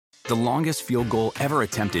The longest field goal ever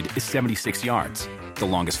attempted is 76 yards. The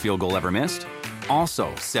longest field goal ever missed?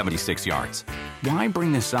 Also 76 yards. Why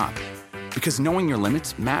bring this up? Because knowing your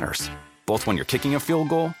limits matters, both when you're kicking a field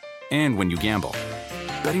goal and when you gamble.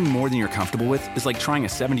 Betting more than you're comfortable with is like trying a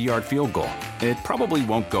 70-yard field goal. It probably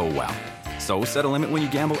won't go well. So set a limit when you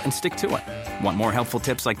gamble and stick to it. Want more helpful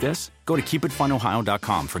tips like this? Go to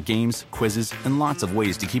keepitfunohio.com for games, quizzes, and lots of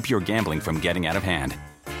ways to keep your gambling from getting out of hand.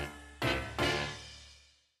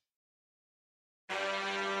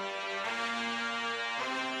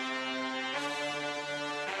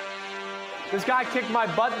 This guy kicked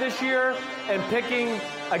my butt this year in picking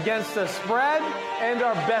against the spread and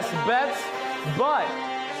our best bets, but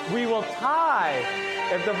we will tie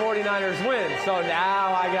if the 49ers win. So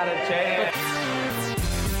now I got a chance.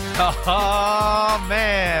 Oh,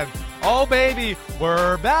 man. Oh, baby.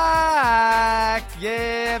 We're back.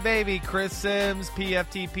 Yeah, baby. Chris Sims,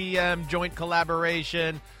 PFTPM, joint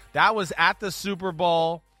collaboration. That was at the Super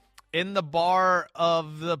Bowl in the bar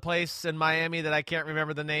of the place in Miami that I can't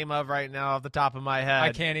remember the name of right now off the top of my head.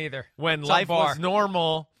 I can't either. When life was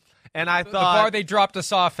normal. And I thought. The bar they dropped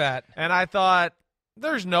us off at. And I thought,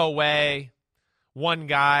 there's no way one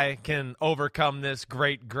guy can overcome this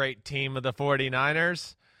great, great team of the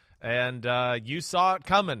 49ers. And you saw it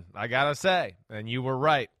coming, I got to say. And you were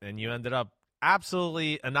right. And you ended up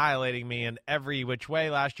absolutely annihilating me in every which way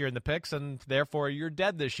last year in the picks, and therefore you're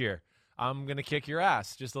dead this year. I'm going to kick your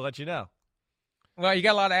ass, just to let you know. Well, you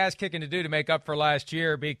got a lot of ass kicking to do to make up for last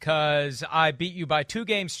year because I beat you by 2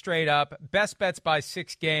 games straight up, best bets by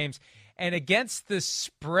 6 games. And against the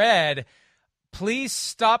spread, please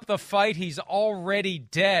stop the fight. He's already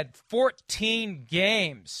dead. 14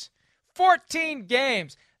 games. 14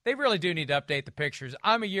 games. They really do need to update the pictures.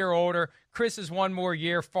 I'm a year older. Chris is 1 more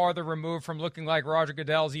year farther removed from looking like Roger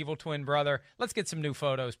Goodell's evil twin brother. Let's get some new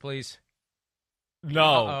photos, please. No,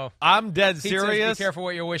 Uh-oh. I'm dead Pete serious. Says, be careful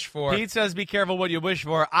what you wish for. Pete says be careful what you wish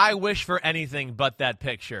for. I wish for anything but that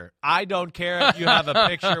picture. I don't care if you have a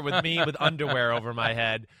picture with me with underwear over my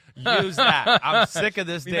head. Use that. I'm sick of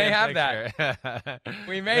this damn picture. That.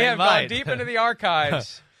 We may have gone deep into the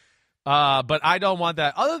archives. But I don't want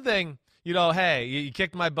that. Other thing, hey, you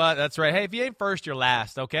kicked my butt. That's right. Hey, if you ain't first, you're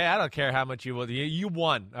last, okay? I don't care how much you will. You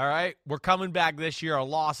won, all right? We're coming back this year. A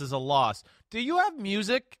loss is a loss. Do you have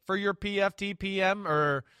music for your PFTPM,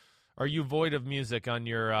 or are you void of music on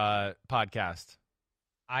your podcast?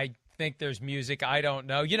 I think there's music. I don't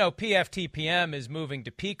know. PFTPM is moving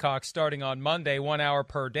to Peacock starting on Monday, 1 hour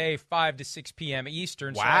per day, 5 to 6 p.m.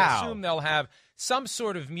 Eastern. Wow. So I assume they'll have some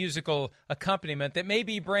sort of musical accompaniment that may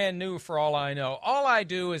be brand new for all I know. All I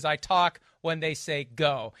do is I talk when they say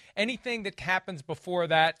go. Anything that happens before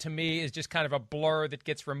that, to me, is just kind of a blur that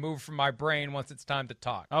gets removed from my brain once it's time to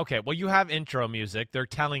talk. Okay, well, you have intro music. They're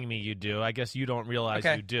telling me you do. I guess you don't realize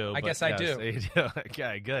you do. I guess I do. You do.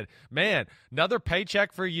 Okay, good. Man, another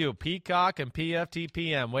paycheck for you. Peacock and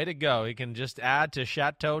PFTPM. Way to go. You can just add to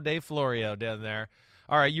Chateau de Florio down there.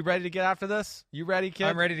 All right, you ready to get after this? You ready, kid?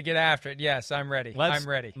 I'm ready to get after it. Yes, I'm ready. I'm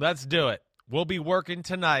ready. Let's do it. We'll be working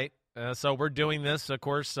tonight. So we're doing this, of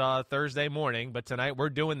course, Thursday morning. But tonight we're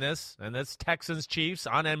doing this, and it's Texans-Chiefs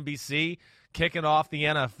on NBC, kicking off the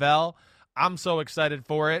NFL. I'm so excited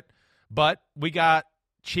for it. But we got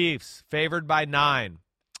Chiefs favored by 9.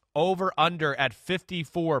 Over-under at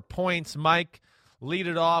 54 points. Mike, lead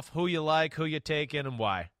it off. Who you like, who you taking, and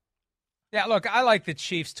why? Yeah, look, I like the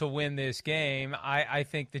Chiefs to win this game. I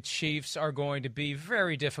think the Chiefs are going to be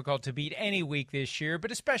very difficult to beat any week this year,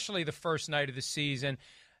 but especially the first night of the season.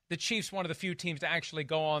 The Chiefs, one of the few teams to actually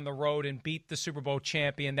go on the road and beat the Super Bowl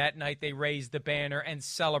champion. That night they raise the banner and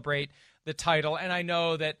celebrate the title. And I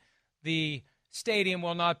know that the stadium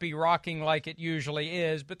will not be rocking like it usually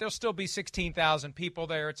is, but there'll still be 16,000 people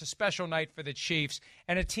there. It's a special night for the Chiefs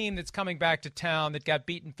and a team that's coming back to town that got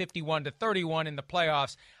beaten 51-31 in the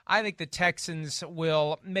playoffs. I think the Texans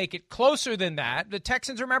will make it closer than that. The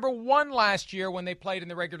Texans, remember, won last year when they played in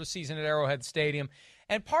the regular season at Arrowhead Stadium.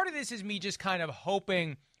 And part of this is me just kind of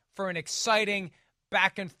hoping for an exciting,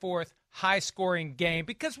 back-and-forth, high-scoring game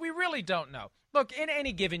because we really don't know. Look, in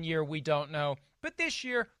any given year, we don't know. But this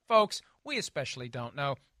year, folks, we especially don't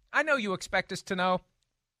know. I know you expect us to know,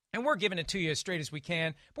 and we're giving it to you as straight as we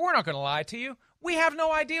can, but we're not going to lie to you. We have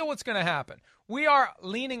no idea what's going to happen. We are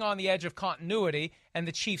leaning on the edge of continuity, and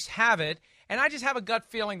the Chiefs have it, and I just have a gut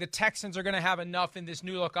feeling the Texans are going to have enough in this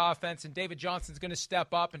new-look offense, and David Johnson's going to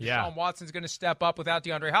step up, and Deshaun Watson's going to step up without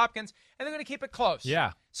DeAndre Hopkins, and they're going to keep it close.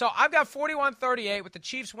 Yeah. So I've got 41-38 with the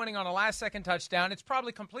Chiefs winning on a last-second touchdown. It's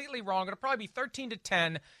probably completely wrong. It'll probably be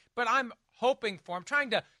 13-10, but I'm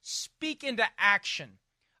trying to speak into action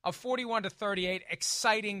a 41-38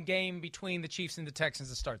 exciting game between the Chiefs and the Texans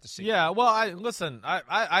to start the season. Yeah, well,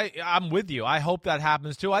 I'm with you. I hope that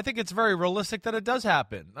happens too. I think it's very realistic that it does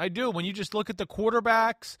happen. I do. When you just look at the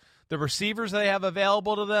quarterbacks, the receivers they have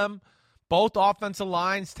available to them, both offensive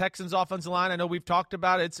lines, Texans offensive line, I know we've talked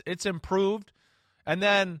about it. It's improved. And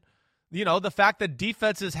then, the fact that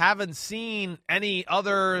defenses haven't seen any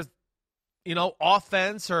other,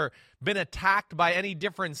 offense or been attacked by any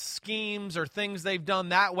different schemes or things they've done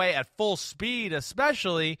that way at full speed,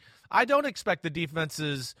 especially, I don't expect the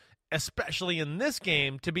defenses, especially in this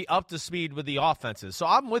game, to be up to speed with the offenses. So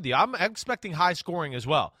I'm with you. I'm expecting high scoring as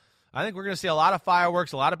well. I think we're going to see a lot of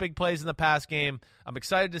fireworks, a lot of big plays in the pass game. I'm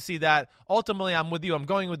excited to see that. Ultimately, I'm with you. I'm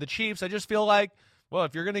going with the Chiefs. I just feel like, well,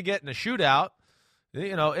 if you're going to get in a shootout,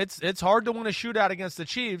 it's hard to win a shootout against the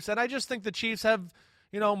Chiefs. And I just think the Chiefs have,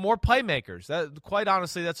 more playmakers. Quite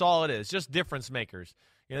honestly, that's all it is, just difference makers.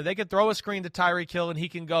 They could throw a screen to Tyreek Hill and he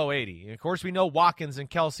can go 80. And of course, we know Watkins and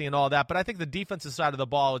Kelsey and all that, but I think the defensive side of the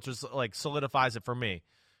ball, it just solidifies it for me.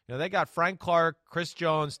 They got Frank Clark, Chris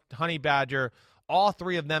Jones, Honey Badger. All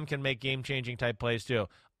three of them can make game-changing type plays too.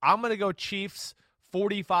 I'm going to go Chiefs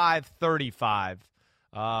 45-35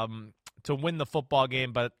 to win the football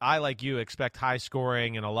game, but I, like you, expect high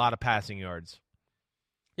scoring and a lot of passing yards.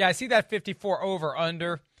 Yeah, I see that 54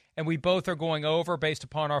 over-under, and we both are going over based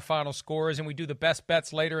upon our final scores, and we do the best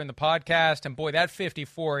bets later in the podcast, and boy, that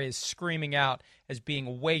 54 is screaming out as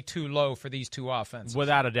being way too low for these two offenses.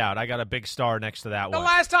 Without a doubt. I got a big star next to that one. The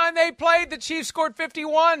last time they played, the Chiefs scored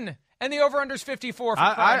 51. And the over-under's 54 for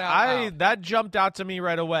crying out loud. That jumped out to me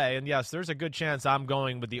right away. And, yes, there's a good chance I'm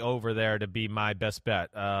going with the over there to be my best bet.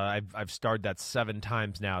 I've starred that 7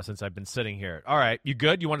 times now since I've been sitting here. All right, you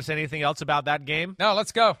good? You want to say anything else about that game? No,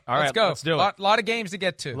 let's go. All right, let's go. Let's do it. A lot of games to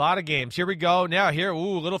get to. A lot of games. Here we go. Now, a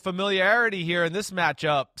little familiarity here in this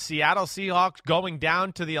matchup. Seattle Seahawks going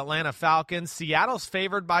down to the Atlanta Falcons. Seattle's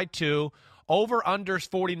favored by 2. Over-unders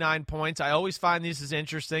 49 points. I always find this is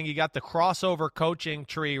interesting. You got the crossover coaching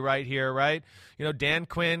tree right here, right? Dan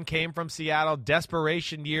Quinn came from Seattle.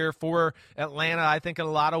 Desperation year for Atlanta, I think, in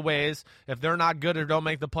a lot of ways. If they're not good or don't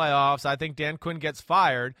make the playoffs, I think Dan Quinn gets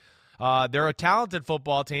fired. They're a talented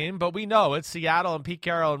football team, but we know it's Seattle and Pete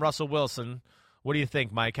Carroll and Russell Wilson. What do you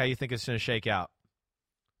think, Mike? How do you think it's going to shake out?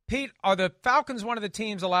 Pete, are the Falcons one of the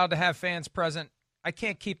teams allowed to have fans present? I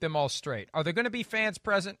can't keep them all straight. Are there going to be fans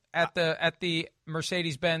present at the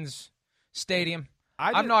Mercedes-Benz Stadium?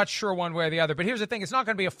 I'm not sure one way or the other. But here's the thing: it's not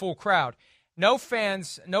going to be a full crowd. No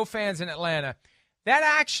fans in Atlanta. That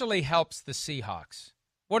actually helps the Seahawks.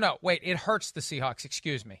 Well, no, wait, it hurts the Seahawks.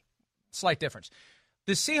 Excuse me. Slight difference.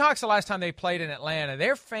 The Seahawks, the last time they played in Atlanta,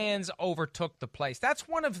 their fans overtook the place. That's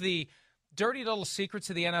one of the dirty little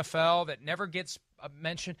secrets of the NFL that never gets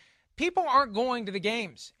mentioned. People aren't going to the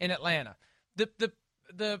games in Atlanta.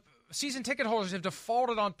 The season ticket holders have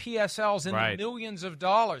defaulted on PSLs in the millions of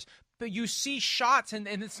dollars. But you see shots, and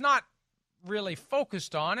it's not really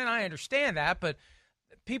focused on, and I understand that, but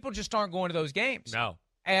people just aren't going to those games. No.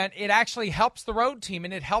 And it actually helps the road team,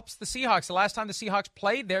 and it helps the Seahawks. The last time the Seahawks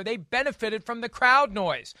played there, they benefited from the crowd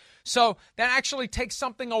noise. So that actually takes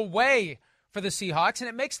something away for the Seahawks, and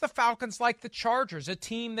it makes the Falcons like the Chargers, a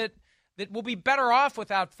team that will be better off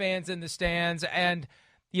without fans in the stands. And,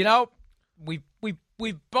 we've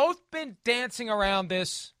both been dancing around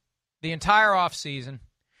this the entire offseason.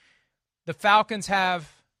 The Falcons have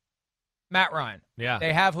Matt Ryan. Yeah.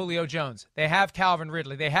 They have Julio Jones. They have Calvin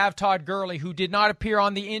Ridley. They have Todd Gurley, who did not appear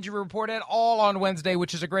on the injury report at all on Wednesday,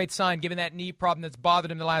 which is a great sign given that knee problem that's bothered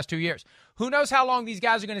him the last 2 years. Who knows how long these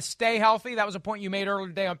guys are going to stay healthy? That was a point you made earlier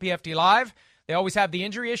today on PFT Live. They always have the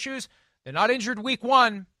injury issues. They're not injured week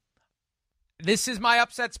 1. This is my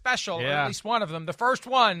upset special, or at least one of them. The first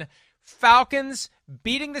one, Falcons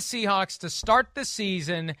beating the Seahawks to start the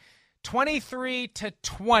season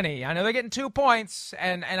 23-20. I know they're getting 2 points,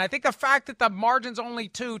 and I think the fact that the margin's only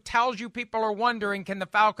 2 tells you people are wondering, can the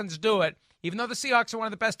Falcons do it? Even though the Seahawks are one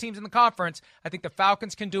of the best teams in the conference, I think the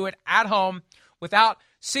Falcons can do it at home without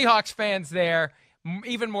Seahawks fans there.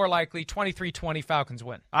 Even more likely, 23-20 Falcons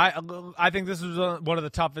win. I think this is one of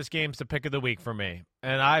the toughest games to pick of the week for me.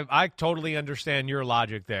 And I totally understand your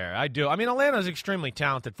logic there. I do. I mean, Atlanta's an extremely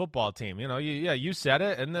talented football team. You said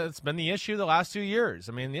it, and it's been the issue the last 2 years.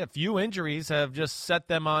 I mean, few injuries have just set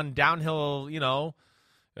them on downhill,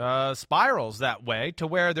 spirals that way to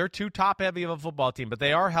where they're too top-heavy of a football team. But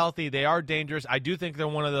they are healthy. They are dangerous. I do think they're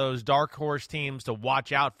one of those dark horse teams to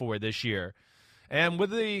watch out for this year. And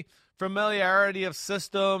with the familiarity of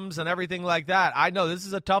systems and everything like that, I know this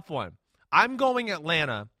is a tough one. I'm going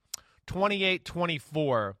Atlanta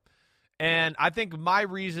 28-24, And I think my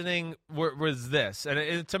reasoning was this.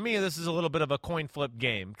 And to me, this is a little bit of a coin flip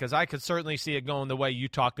game because I could certainly see it going the way you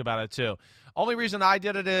talked about it too. Only reason I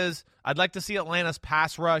did it is I'd like to see Atlanta's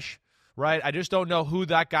pass rush, right? I just don't know who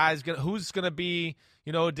that guy's who's going to be,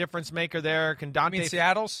 a difference maker there. Can Dante? You mean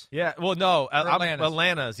Seattle's? Yeah. Well, no, Atlanta's.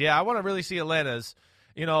 Atlanta's. Yeah, I want to really see Atlanta's.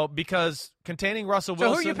 Because containing Russell Wilson.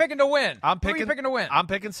 So who are you picking to win? Who are you picking to win? I'm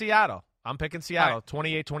picking Seattle.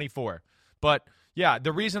 28-24. But, yeah,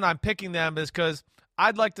 the reason I'm picking them is because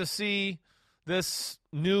I'd like to see this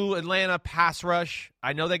new Atlanta pass rush.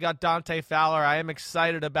 I know they got Dante Fowler. I am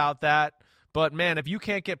excited about that. But, man, if you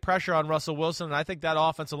can't get pressure on Russell Wilson, and I think that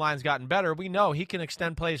offensive line's gotten better, we know he can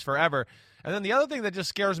extend plays forever. And then the other thing that just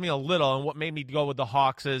scares me a little and what made me go with the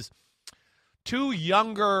Hawks is two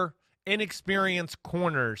younger – inexperienced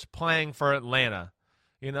corners playing for Atlanta,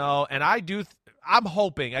 and I'm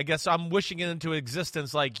hoping, I guess I'm wishing it into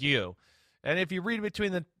existence like you. And if you read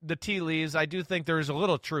between the tea leaves, I do think there's a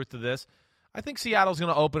little truth to this. I think Seattle's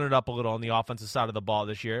going to open it up a little on the offensive side of the ball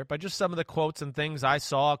this year by just some of the quotes and things I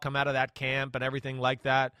saw come out of that camp and everything like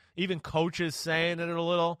that. Even coaches saying it a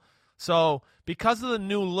little. So because of the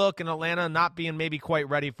new look in Atlanta not being maybe quite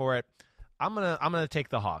ready for it, I'm gonna take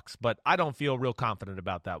the Hawks, but I don't feel real confident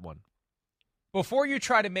about that one. Before you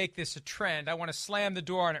try to make this a trend, I want to slam the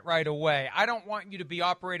door on it right away. I don't want you to be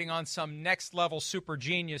operating on some next-level super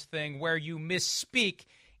genius thing where you misspeak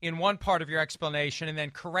in one part of your explanation and then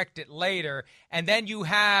correct it later, and then you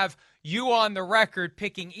have you on the record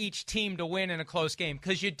picking each team to win in a close game,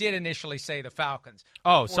 because you did initially say the Falcons.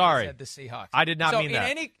 Oh, sorry. You said the Seahawks. I did not mean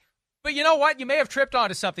that. But you know what? You may have tripped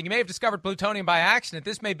onto something. You may have discovered plutonium by accident.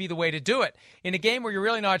 This may be the way to do it. In a game where you're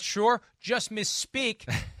really not sure, just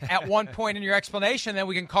misspeak at one point in your explanation, then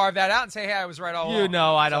we can carve that out and say, hey, I was right all along.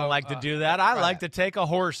 I don't like to do that. I like to take a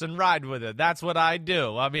horse and ride with it. That's what I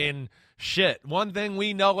do. I mean, shit. One thing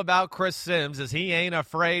we know about Chris Sims is he ain't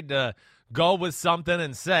afraid to go with something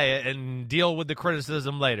and say it and deal with the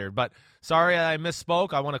criticism later. But sorry I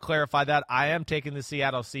misspoke. I want to clarify that. I am taking the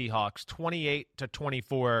Seattle Seahawks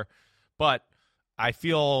 28-24. But I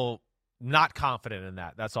feel not confident in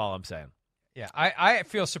that. That's all I'm saying. Yeah, I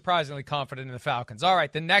feel surprisingly confident in the Falcons. All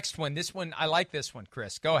right, the next one. This one, I like this one,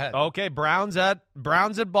 Chris. Go ahead. Okay, Browns at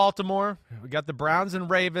Baltimore. We got the Browns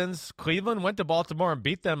and Ravens. Cleveland went to Baltimore and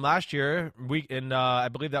beat them last year. I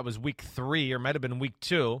believe that was week 3 or might have been week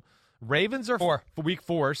 2. Ravens are week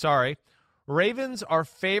 4. Sorry. Ravens are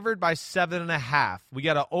favored by 7.5. We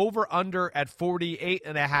got an over-under at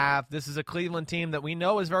 48.5. This is a Cleveland team that we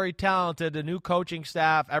know is very talented, a new coaching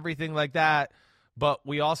staff, everything like that. But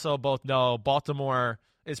we also both know Baltimore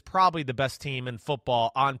is probably the best team in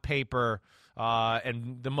football on paper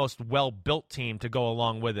and the most well-built team to go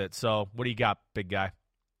along with it. So what do you got, big guy?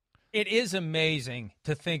 It is amazing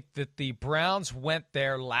to think that the Browns went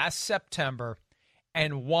there last September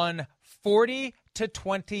and won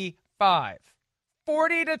 40-25.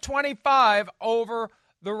 40-25 over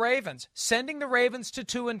the Ravens, sending the Ravens to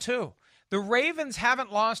 2-2. The Ravens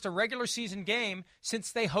haven't lost a regular season game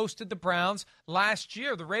since they hosted the Browns last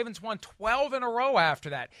year. The Ravens won 12 in a row after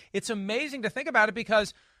that. It's amazing to think about it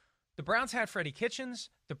because the Browns had Freddie Kitchens.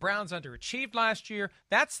 The Browns underachieved last year.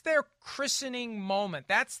 That's their christening moment.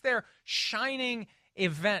 That's their shining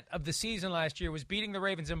event of the season last year, was beating the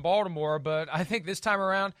Ravens in Baltimore. But I think this time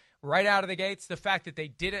around, right out of the gates, the fact that they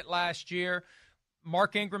did it last year.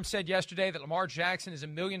 Mark Ingram said yesterday that Lamar Jackson is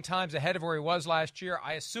 1,000,000 times ahead of where he was last year.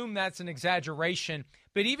 I assume that's an exaggeration.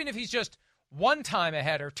 But even if he's just 1 time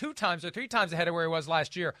ahead or 2 times or 3 times ahead of where he was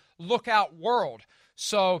last year, look out world.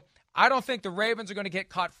 So I don't think the Ravens are going to get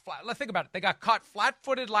caught flat. Let's think about it. They got caught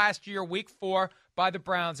flat-footed last year, week 4, by the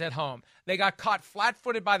Browns at home. They got caught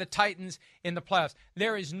flat-footed by the Titans in the playoffs.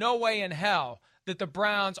 There is no way in hell that the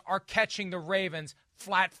Browns are catching the Ravens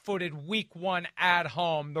flat-footed week 1 at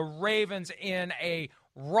home. The Ravens in a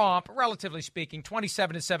romp, relatively speaking,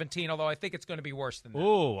 27-17, although I think it's going to be worse than that.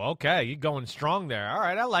 Ooh, okay. You're going strong there. All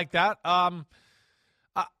right, I like that.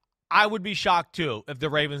 I would be shocked, too, if the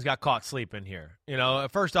Ravens got caught sleeping here.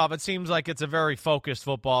 First off, it seems like it's a very focused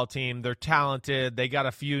football team. They're talented. They got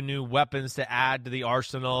a few new weapons to add to the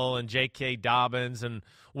arsenal and J.K. Dobbins, and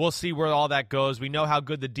we'll see where all that goes. We know how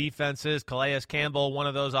good the defense is. Calais Campbell, one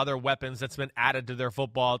of those other weapons that's been added to their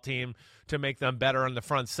football team to make them better on the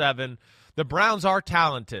front 7. The Browns are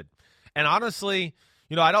talented. And honestly,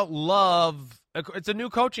 I don't love – it's a new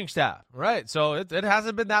coaching staff, right? So it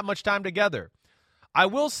hasn't been that much time together. I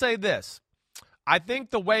will say this. I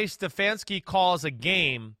think the way Stefanski calls a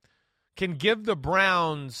game can give the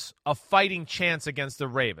Browns a fighting chance against the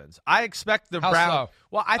Ravens. I expect the Browns.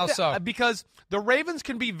 Well, because the Ravens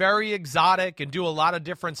can be very exotic and do a lot of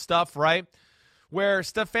different stuff, right? where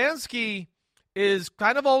Stefanski is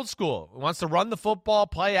kind of old school. He wants to run the football,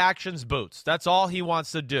 play actions, boots. That's all he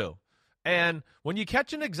wants to do. And when you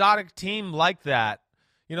catch an exotic team like that,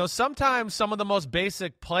 sometimes some of the most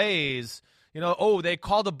basic plays, they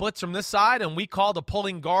called a blitz from this side and we called a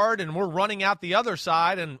pulling guard and we're running out the other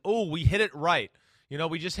side and, we hit it right.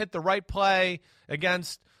 We just hit the right play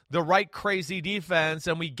against the right crazy defense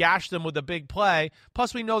and we gashed them with a big play.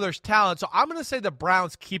 Plus, we know there's talent. So I'm going to say the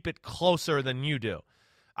Browns keep it closer than you do.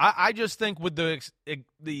 I just think with the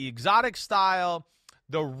exotic style,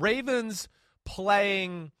 the Ravens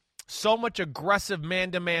playing so much aggressive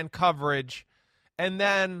man-to-man coverage, and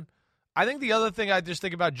then I think the other thing I just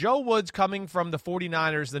think about, Joe Woods coming from the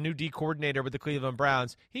 49ers, the new D coordinator with the Cleveland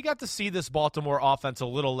Browns, he got to see this Baltimore offense a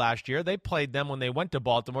little last year. They played them when they went to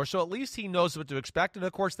Baltimore, so at least he knows what to expect, and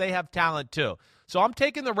of course they have talent too. So I'm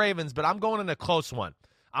taking the Ravens, but I'm going in a close one.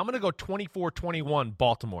 I'm going to go 24-21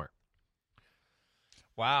 Baltimore.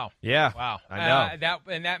 Wow. Yeah. Wow. I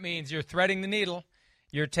know. That means you're threading the needle.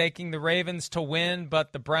 You're taking the Ravens to win,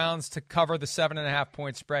 but the Browns to cover the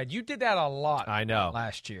 7.5-point spread. You did that a lot. I know.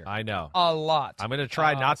 Last year. I know. A lot. I'm going to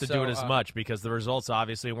try not to do it as much because the results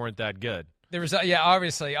obviously weren't that good.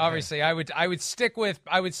 Obviously. I would stick with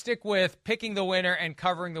picking the winner and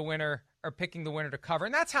covering the winner, or picking the winner to cover.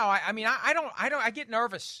 And that's how I get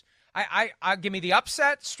nervous. I give me the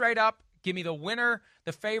upset straight up. Give me the winner,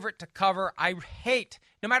 the favorite to cover. I hate,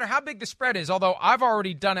 no matter how big the spread is, although I've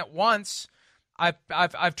already done it once.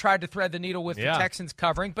 I've tried to thread the needle with the Texans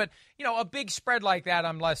covering, but a big spread like that,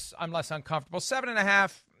 I'm less uncomfortable.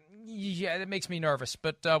 7.5, it makes me nervous,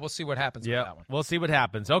 but we'll see what happens with that one. We'll see what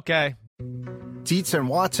happens. Okay. Dietz &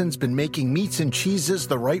 Watson's been making meats and cheeses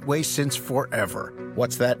the right way since forever.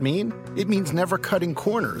 What's that mean? It means never cutting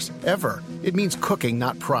corners, ever. It means cooking,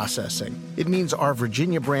 not processing. It means our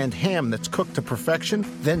Virginia brand ham that's cooked to perfection,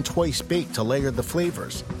 then twice baked to layer the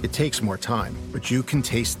flavors. It takes more time, but you can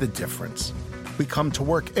taste the difference. We come to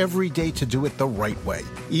work every day to do it the right way,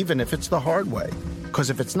 even if it's the hard way. Because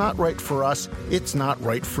if it's not right for us, it's not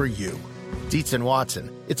right for you. Dietz & Watson,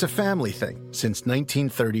 it's a family thing since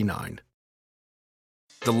 1939.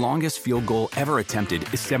 The longest field goal ever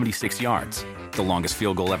attempted is 76 yards. The longest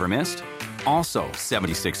field goal ever missed? Also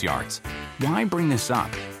 76 yards. Why bring this up?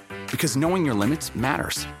 Because knowing your limits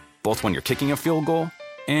matters, both when you're kicking a field goal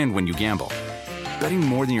and when you gamble. Betting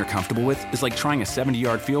more than you're comfortable with is like trying a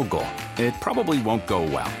 70-yard field goal. It probably won't go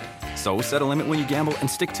well. So set a limit when you gamble and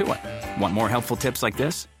stick to it. Want more helpful tips like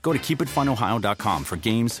this? Go to keepitfunohio.com for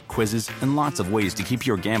games, quizzes, and lots of ways to keep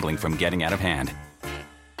your gambling from getting out of hand.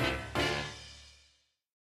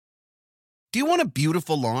 Do you want a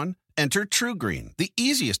beautiful lawn? Enter TruGreen, the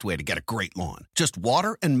easiest way to get a great lawn. Just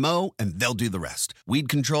water and mow, and they'll do the rest. Weed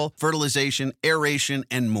control, fertilization, aeration,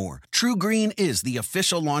 and more. TruGreen is the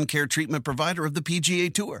official lawn care treatment provider of the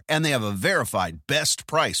PGA Tour, and they have a verified best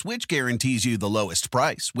price, which guarantees you the lowest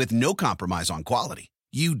price with no compromise on quality.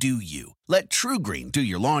 You do you. Let TruGreen do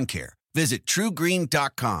your lawn care. Visit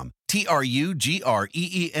TruGreen.com,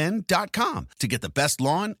 TruGreen.com, to get the best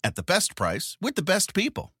lawn at the best price with the best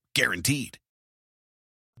people. Guaranteed.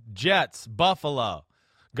 Jets, Buffalo.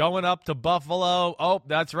 Going up to Buffalo. Oh,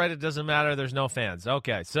 that's right. It doesn't matter. There's no fans.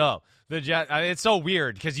 Okay, so the Jets. It's so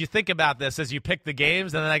weird because you think about this as you pick the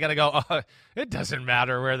games, and then I got to go, it doesn't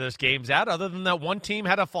matter where this game's at other than that one team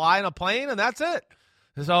had to fly in a plane, and that's it.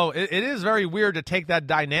 So it is very weird to take that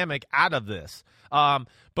dynamic out of this.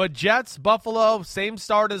 But Jets, Buffalo, same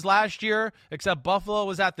start as last year, except Buffalo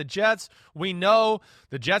was at the Jets. We know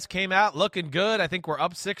the Jets came out looking good. I think we're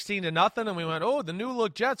up 16-0, and we went, oh, the new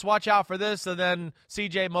look Jets, watch out for this. And then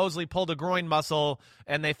C.J. Mosley pulled a groin muscle,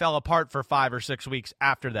 and they fell apart for 5 or 6 weeks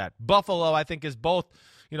after that. Buffalo, I think, is both,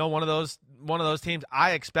 one of those teams.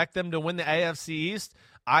 I expect them to win the AFC East.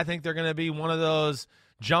 I think they're going to be one of those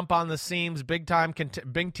jump on the seams, big time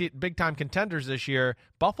contenders this year.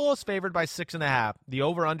 Buffalo's favored by 6.5. The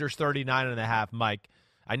over/under's 39.5. Mike,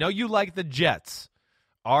 I know you like the Jets.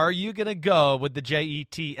 Are you going to go with the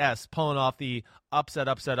Jets pulling off the upset?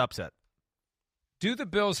 Do the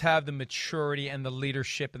Bills have the maturity and the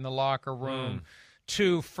leadership in the locker room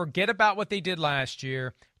to forget about what they did last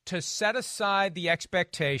year, to set aside the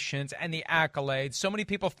expectations and the accolades? So many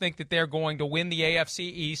people think that they're going to win the AFC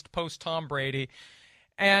East post Tom Brady.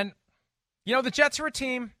 And, the Jets are a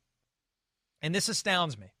team, and this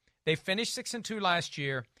astounds me. They finished 6-2 last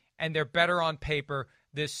year, and they're better on paper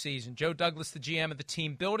this season. Joe Douglas, the GM of the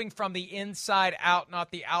team, building from the inside out,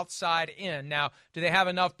 not the outside in. Now, do they have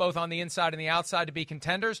enough both on the inside and the outside to be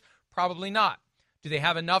contenders? Probably not. Do they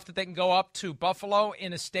have enough that they can go up to Buffalo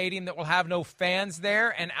in a stadium that will have no fans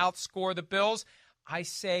there and outscore the Bills? I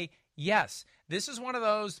say Yes, this is one of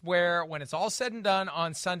those where when it's all said and done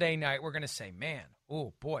on Sunday night, we're going to say, man,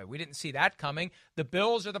 oh boy, we didn't see that coming. The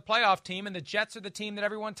Bills are the playoff team and the Jets are the team that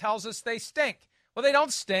everyone tells us they stink. Well, they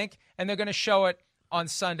don't stink, and they're going to show it on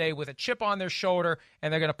Sunday with a chip on their shoulder,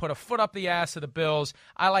 and they're going to put a foot up the ass of the Bills.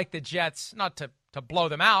 I like the Jets, not to blow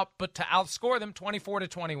them out, but to outscore them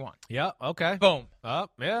 24-21. Yeah, okay. Boom.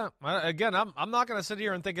 Yeah. Again, I'm not going to sit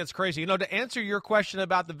here and think it's crazy. To answer your question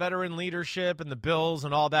about the veteran leadership and the Bills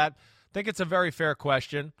and all that, I think it's a very fair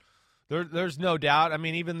question. There's no doubt. I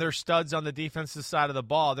mean, even their studs on the defensive side of the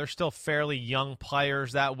ball, they're still fairly young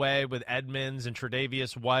players that way with Edmonds and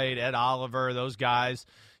Tre'Davious White, Ed Oliver, those guys.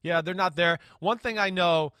 Yeah, they're not there. One thing I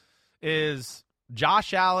know is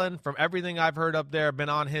Josh Allen, from everything I've heard up there, been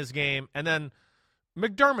on his game. And then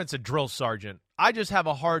McDermott's a drill sergeant. I just have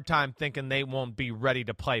a hard time thinking they won't be ready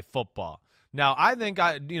to play football. Now, I think,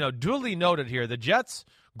 duly noted here, the Jets,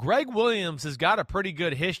 Greg Williams has got a pretty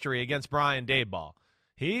good history against Brian Daboll.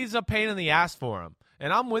 He's a pain in the ass for him.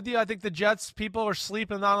 And I'm with you. I think the Jets, people are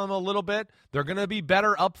sleeping on them a little bit. They're going to be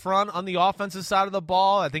better up front on the offensive side of the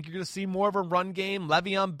ball. I think you're going to see more of a run game,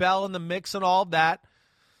 Le'Veon Bell in the mix and all of that.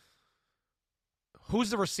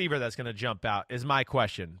 Who's the receiver that's going to jump out is my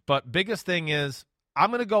question. But biggest thing is,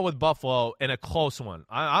 I'm going to go with Buffalo in a close one.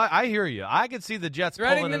 I hear you. I can see the Jets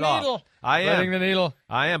pulling it off. I am. Threading the needle.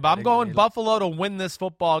 I am. But I'm going Buffalo to win this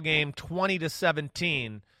football game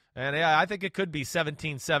 20-17. And, yeah, I think it could be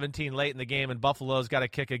 17-17 late in the game, and Buffalo's got to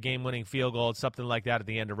kick a game-winning field goal, something like that at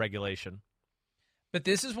the end of regulation. But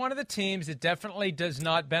this is one of the teams that definitely does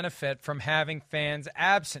not benefit from having fans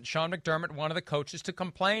absent. Sean McDermott, one of the coaches, to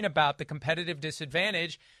complain about the competitive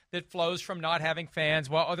disadvantage that flows from not having fans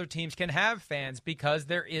while other teams can have fans, because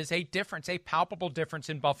there is a difference, a palpable difference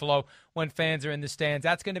in Buffalo when fans are in the stands.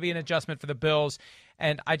 That's going to be an adjustment for the Bills.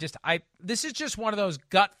 And this is just one of those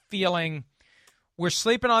gut feeling, we're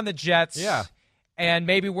sleeping on the Jets. Yeah. And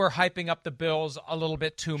maybe we're hyping up the Bills a little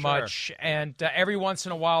bit too much. And every once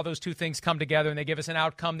in a while, those two things come together and they give us an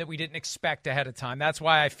outcome that we didn't expect ahead of time. That's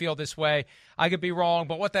why I feel this way. I could be wrong,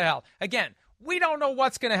 but what the hell? Again, we don't know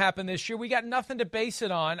what's going to happen this year. We got nothing to base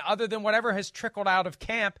it on other than whatever has trickled out of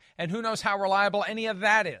camp, and who knows how reliable any of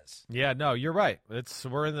that is. Yeah, no, you're right.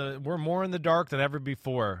 We're more in the dark than ever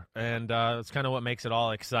before, and it's kind of what makes it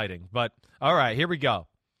all exciting. But all right, here we go.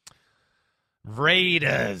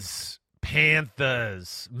 Raiders,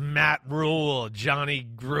 Panthers, Matt Rule, Johnny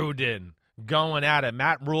Gruden going at it.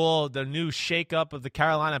 Matt Rule, the new shakeup of the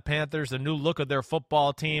Carolina Panthers, the new look of their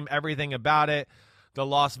football team, everything about it. The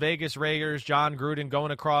Las Vegas Raiders, John Gruden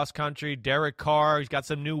going across country. Derek Carr, he's got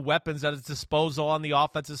some new weapons at his disposal on the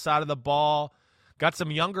offensive side of the ball. Got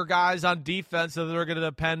some younger guys on defense that they're going to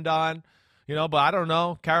depend on. But I don't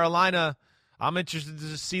know. Carolina, I'm interested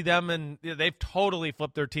to see them, and they've totally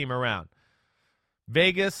flipped their team around.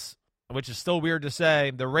 Vegas, which is still weird to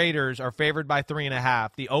say, the Raiders are favored by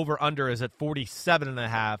 3.5. The over-under is at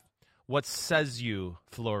 47.5. What says you,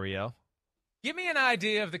 Florio? Give me an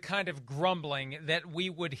idea of the kind of grumbling that we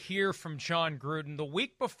would hear from John Gruden the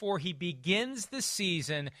week before he begins the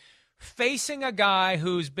season, facing a guy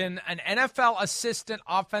who's been an NFL assistant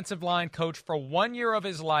offensive line coach for 1 year of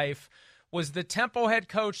his life, was the Temple head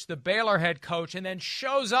coach, the Baylor head coach, and then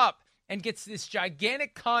shows up and gets this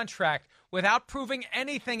gigantic contract without proving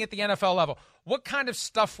anything at the NFL level. What kind of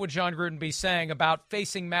stuff would John Gruden be saying about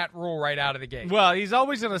facing Matt Rule right out of the gate? Well, he's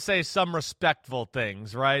always going to say some respectful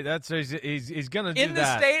things, right? He's going to do in the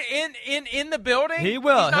that. In the building. He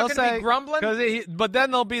will. He's not going to be grumbling. But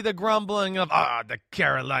then there'll be the grumbling of the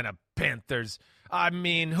Carolina Panthers. I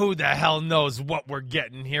mean, who the hell knows what we're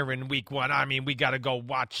getting here in week 1? I mean, we got to go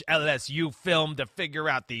watch LSU film to figure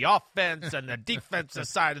out the offense and the defensive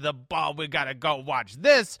side of the ball. We got to go watch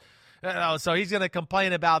this. So he's going to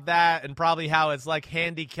complain about that and probably how it's like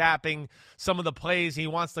handicapping some of the plays he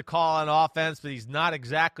wants to call on offense, but he's not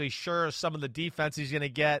exactly sure some of the defense he's going to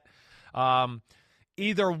get.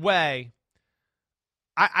 Either way,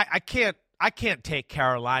 I can't take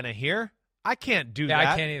Carolina here. I can't do that.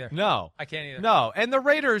 I can't either. No. I can't either. No. And the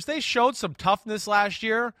Raiders, they showed some toughness last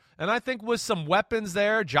year, and I think with some weapons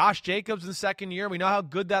there, Josh Jacobs in second year, we know how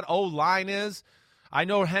good that O-line is. I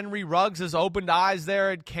know Henry Ruggs has opened eyes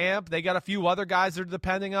there at camp. They got a few other guys they're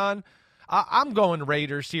depending on. I'm going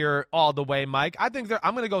Raiders here all the way, Mike. I'm going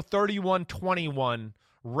to go 31-21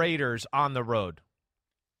 Raiders on the road.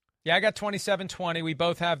 Yeah, I got 27-20. We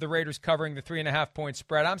both have the Raiders covering the 3.5-point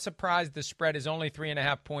spread. I'm surprised the spread is only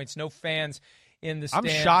 3.5 points. No fans in the stands.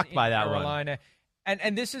 I'm shocked by that Carolina.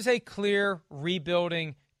 And this is a clear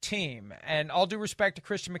rebuilding team. And all due respect to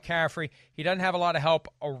Christian McCaffrey, he doesn't have a lot of help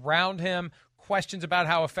around him. questions about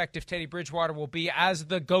how effective Teddy Bridgewater will be as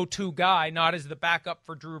the go-to guy, not as the backup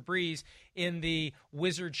for Drew Brees in the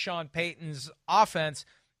Wizard Sean Payton's offense.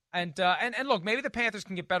 And look, maybe the Panthers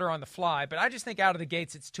can get better on the fly, but I just think out of the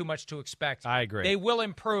gates it's too much to expect. I agree. They will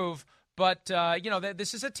improve, but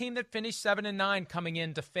this is a team that finished 7-9 coming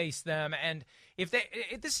in to face them, and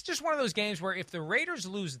this is just one of those games where if the Raiders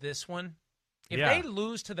lose this one, if they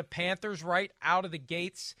lose to the Panthers right out of the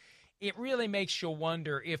gates, it really makes you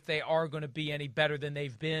wonder if they are going to be any better than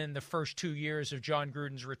they've been the first 2 years of John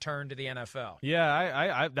Gruden's return to the NFL. Yeah,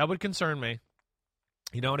 I that would concern me.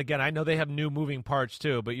 And again, I know they have new moving parts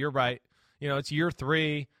too, but you're right. It's year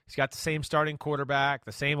 3. He's got the same starting quarterback,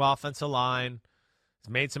 the same offensive line. He's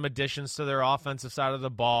made some additions to their offensive side of the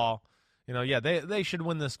ball. They should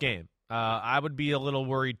win this game. I would be a little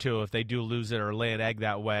worried too if they do lose it or lay an egg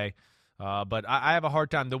that way. But I have a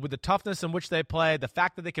hard time. With the toughness in which they play, the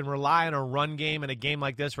fact that they can rely on a run game in a game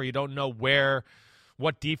like this where you don't know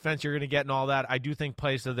what defense you're going to get and all that, I do think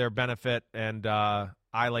plays to their benefit, and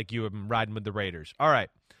I, like you, am riding with the Raiders. All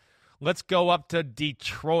right, let's go up to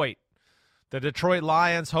Detroit. The Detroit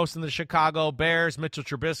Lions hosting the Chicago Bears. Mitchell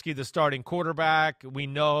Trubisky, the starting quarterback. We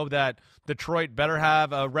know that Detroit better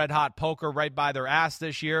have a red-hot poker right by their ass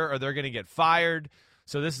this year or they're going to get fired.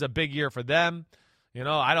 So this is a big year for them.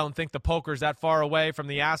 I don't think the poker's that far away from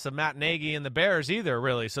the ass of Matt Nagy and the Bears either,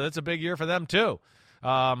 really. So it's a big year for them, too.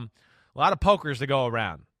 A lot of pokers to go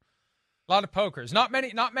around. A lot of pokers. Not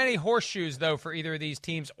many horseshoes, though, for either of these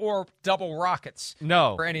teams, or double rockets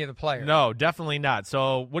for any of the players. No, definitely not.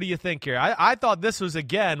 So what do you think here? I thought this was,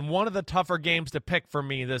 again, one of the tougher games to pick for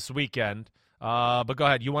me this weekend. But go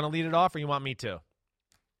ahead. You want to lead it off, or you want me to?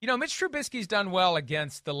 Mitch Trubisky's done well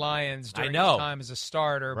against the Lions during his time as a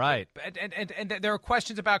starter. Right. And there are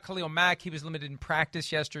questions about Khalil Mack. He was limited in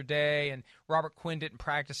practice yesterday, and Robert Quinn didn't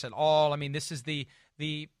practice at all. I mean, this is the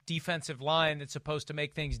defensive line that's supposed to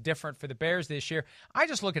make things different for the Bears this year. I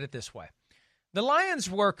just look at it this way. The Lions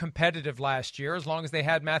were competitive last year as long as they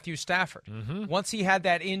had Matthew Stafford. Mm-hmm. Once he had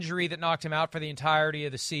that injury that knocked him out for the entirety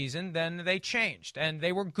of the season, then they changed, and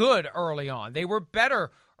they were good early on. They were better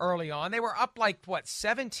early on. They were up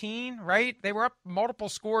 17, right? They were up multiple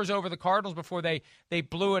scores over the Cardinals before they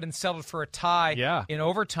blew it and settled for a tie in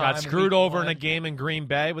overtime. Got screwed over in a game in Green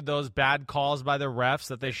Bay with those bad calls by the refs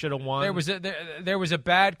that they should have won. There was a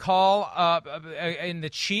bad call in the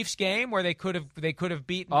Chiefs game where they could have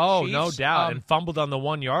beaten the Chiefs. No doubt, and fumbled on the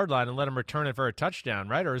 1-yard line and let him return it for a touchdown,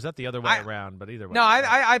 right? Or is that the other way around? But either way. No,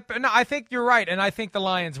 I think you're right, and I think the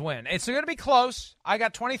Lions win. It's going to be close. I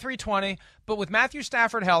got 23-20, but with Matthew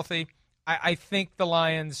Stafford healthy, I think the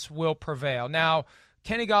Lions will prevail. Now,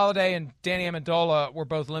 Kenny Golladay and Danny Amendola were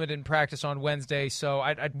both limited in practice on Wednesday, so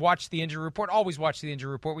I'd watch the injury report. Always watch the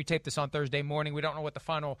injury report. We tape this on Thursday morning. We don't know what the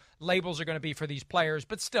final labels are going to be for these players,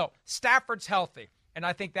 but still, Stafford's healthy, and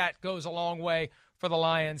I think that goes a long way for the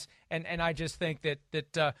Lions, and I just think that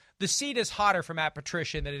the seat is hotter for Matt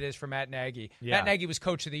Patricia than it is for Matt Nagy. Yeah. Matt Nagy was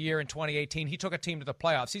Coach of the Year in 2018. He took a team to the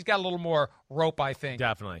playoffs. He's got a little more rope, I think,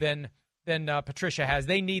 definitely, than Patricia has.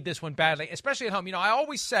 They need this one badly, especially at home. I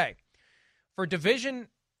always say for division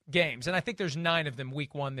games, and I think there's 9 of them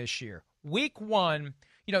week 1 this year. Week 1,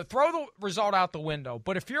 throw the result out the window,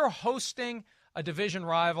 but if you're hosting a division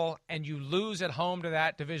rival and you lose at home to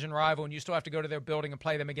that division rival and you still have to go to their building and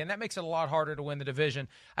play them again, that makes it a lot harder to win the division.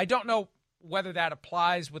 I don't know whether that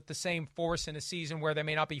applies with the same force in a season where there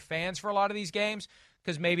may not be fans for a lot of these games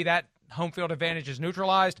because maybe that home field advantage is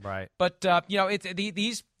neutralized. Right. But,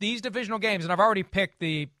 it's these divisional games, and I've already picked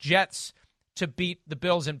the Jets to beat the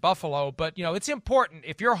Bills in Buffalo, but, it's important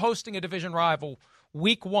if you're hosting a division rival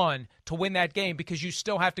week 1 to win that game because you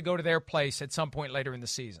still have to go to their place at some point later in the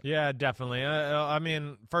season. Yeah, definitely.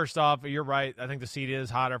 First off, you're right. I think the seat is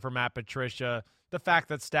hotter for Matt Patricia. The fact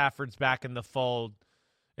that Stafford's back in the fold,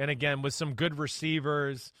 and again, with some good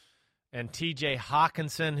receivers and TJ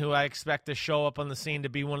Hawkinson, who I expect to show up on the scene to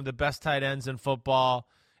be one of the best tight ends in football.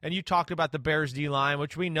 And you talked about the Bears D-line,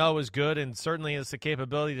 which we know is good and certainly has the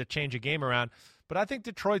capability to change a game around. But I think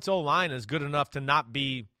Detroit's O-line is good enough to not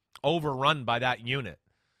be overrun by that unit.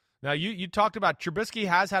 Now, you talked about Trubisky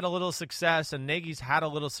has had a little success, and Nagy's had a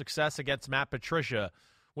little success against Matt Patricia,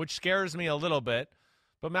 which scares me a little bit.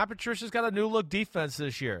 But Matt Patricia's got a new-look defense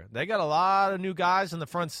this year. They got a lot of new guys in the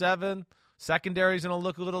front 7. Secondary's going to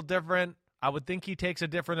look a little different. I would think he takes a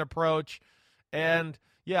different approach. And,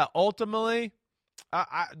 yeah, ultimately,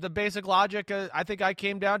 the basic logic I think I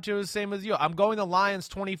came down to is the same as you. I'm going the Lions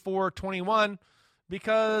 24-21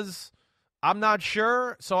 because I'm not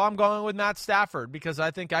sure, so I'm going with Matt Stafford because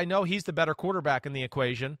I know he's the better quarterback in the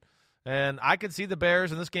equation. And I could see the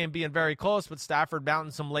Bears in this game being very close, but Stafford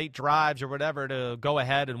mounting some late drives or whatever to go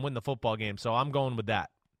ahead and win the football game. So I'm going with that.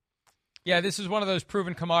 Yeah, this is one of those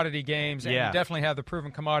proven commodity games, and you definitely have the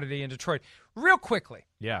proven commodity in Detroit. Real quickly.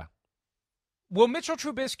 Yeah. Will Mitchell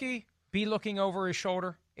Trubisky be looking over his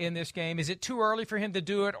shoulder in this game? Is it too early for him to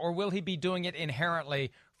do it, or will he be doing it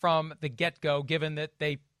inherently from the get-go, given that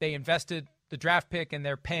they invested the draft pick and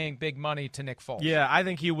they're paying big money to Nick Foles? Yeah, I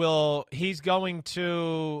think he will. He's going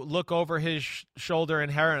to look over his shoulder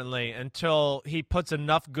inherently until he puts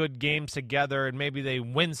enough good games together and maybe they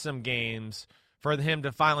win some games for him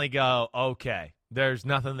to finally go, okay, there's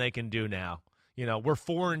nothing they can do now. You know, we're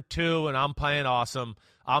 4-2 and I'm playing awesome.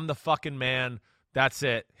 I'm the fucking man. That's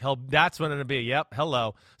it. That's when it'll be. Yep.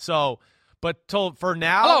 Hello. So, but for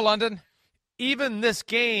now. Hello, London. Even this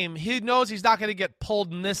game, he knows he's not going to get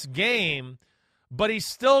pulled in this game, but he's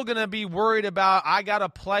still going to be worried about, I got to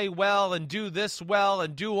play well and do this well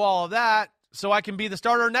and do all of that so I can be the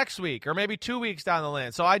starter next week or maybe 2 weeks down the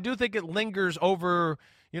line. So I do think it lingers over,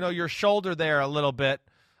 your shoulder there a little bit.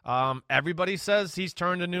 Everybody says he's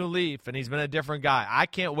turned a new leaf and he's been a different guy. I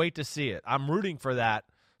can't wait to see it. I'm rooting for that,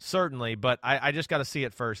 certainly, but I just got to see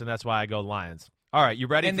it first, and that's why I go Lions. All right, you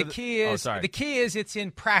ready? And the key is it's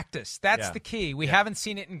in practice. That's the key. We haven't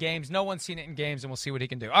seen it in games. No one's seen it in games, and we'll see what he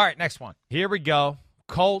can do. All right, next one. Here we go.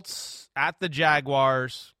 Colts at the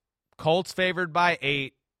Jaguars. Colts favored by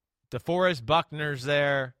 8. DeForest Buckner's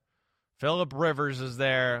there. Phillip Rivers is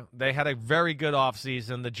there. They had a very good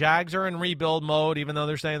offseason. The Jags are in rebuild mode, even though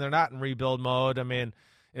they're saying they're not in rebuild mode. I mean,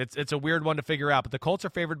 it's a weird one to figure out. But the Colts are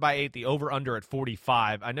favored by 8, the over-under at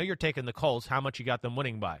 45. I know you're taking the Colts. How much you got them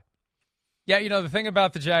winning by? Yeah, the thing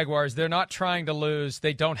about the Jaguars, they're not trying to lose.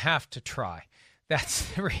 They don't have to try. That's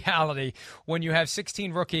the reality. When you have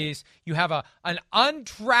 16 rookies, you have an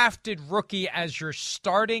undrafted rookie as your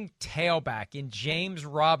starting tailback in James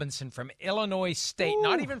Robinson from Illinois State,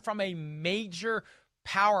 not even from a major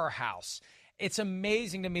powerhouse. It's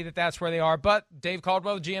amazing to me that that's where they are. But Dave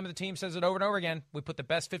Caldwell, the GM of the team, says it over and over again. We put the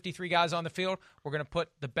best 53 guys on the field. We're going to put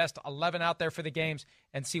the best 11 out there for the games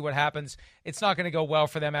and see what happens. It's not going to go well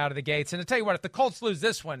for them out of the gates. And to tell you what, if the Colts lose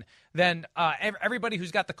this one, then everybody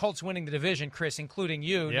who's got the Colts winning the division, Chris, including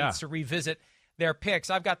you, needs to revisit their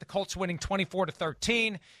picks. I've got the Colts winning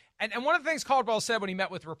 24-13. And one of the things Caldwell said when he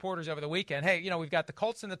met with reporters over the weekend, hey, we've got the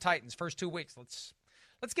Colts and the Titans first 2 weeks.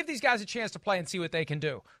 Let's give these guys a chance to play and see what they can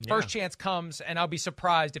do. First chance comes, and I'll be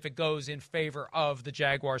surprised if it goes in favor of the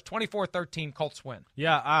Jaguars. 24-13, Colts win.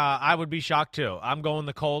 Yeah, I would be shocked too. I'm going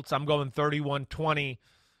the Colts. I'm going 31-20.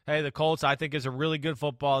 Hey, the Colts, I think, is a really good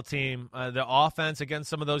football team. The offense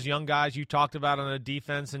against some of those young guys you talked about on the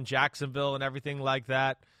defense in Jacksonville and everything like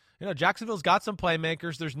that. Jacksonville's got some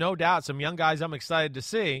playmakers. There's no doubt some young guys I'm excited to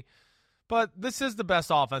see. But this is the best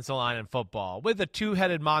offensive line in football with a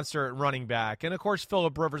two-headed monster at running back. And, of course,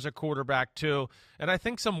 Phillip Rivers at quarterback, too. And I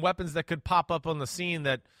think some weapons that could pop up on the scene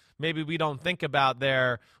that maybe we don't think about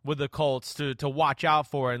there with the Colts to watch out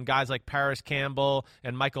for, and guys like Paris Campbell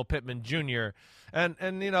and Michael Pittman Jr. And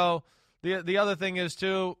the other thing is,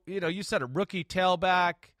 too, you said a rookie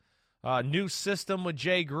tailback, new system with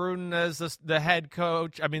Jay Gruden as the head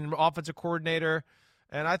coach, offensive coordinator.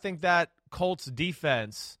 And I think that Colts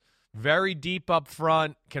defense, very deep up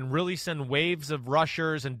front, can really send waves of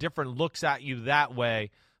rushers and different looks at you that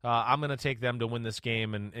way. I'm going to take them to win this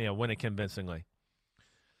game and win it convincingly.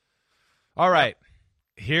 All right,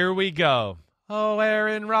 here we go. Oh,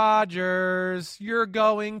 Aaron Rodgers, you're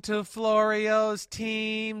going to Florio's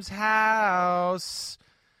team's house.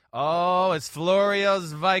 Oh, it's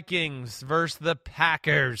Florio's Vikings versus the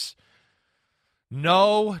Packers.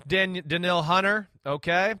 No Danielle Hunter,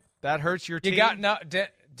 okay? That hurts your team. You got no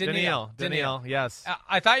Danielle, yes.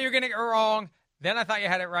 I thought you were going to get it wrong. Then I thought you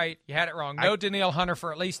had it right. You had it wrong. No Danielle Hunter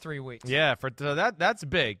for at least 3 weeks. Yeah, that's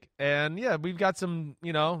big. And, we've got some,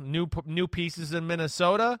 new pieces in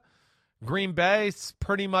Minnesota. Green Bay is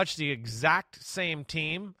pretty much the exact same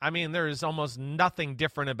team. There is almost nothing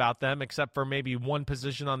different about them except for maybe one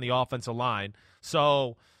position on the offensive line.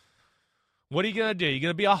 So what are you going to do? You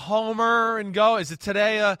going to be a homer and go? Is it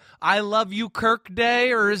today a I love you Kirk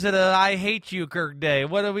day, or is it a I hate you Kirk day?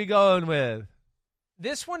 What are we going with?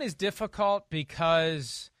 This one is difficult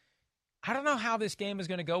because I don't know how this game is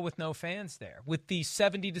going to go with no fans there. With the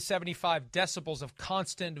 70 to 75 decibels of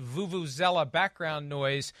constant vuvuzela background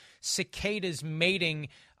noise, cicadas mating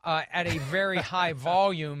at a very high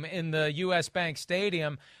volume in the U.S. Bank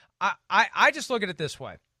Stadium, I just look at it this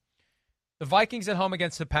way. The Vikings at home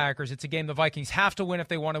against the Packers. It's a game the Vikings have to win if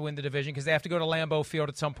they want to win the division because they have to go to Lambeau Field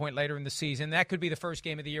at some point later in the season. That could be the first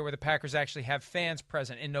game of the year where the Packers actually have fans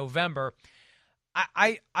present in November.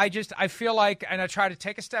 I feel like, and I try to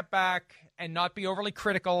take a step back and not be overly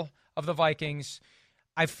critical of the Vikings.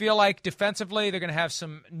 I feel like defensively they're going to have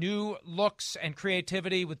some new looks and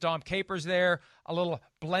creativity with Dom Capers there, a little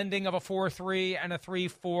blending of a 4-3 and a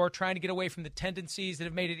 3-4, trying to get away from the tendencies that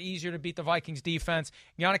have made it easier to beat the Vikings defense.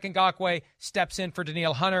 Yannick Ngakoue steps in for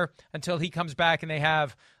Danielle Hunter until he comes back, and they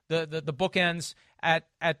have the bookends at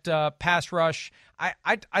pass rush.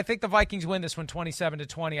 I think the Vikings win this one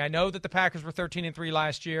 27-20. I know that the Packers were 13-3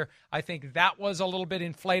 last year. I think that was a little bit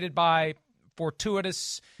inflated by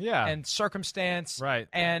fortuitous and circumstance, right?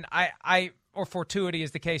 And or fortuity,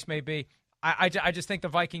 as the case may be. I just think the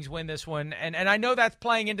Vikings win this one, and I know that's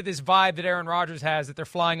playing into this vibe that Aaron Rodgers has, that they're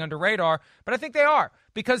flying under radar, but I think they are,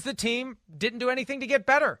 because the team didn't do anything to get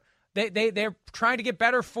better. They're trying to get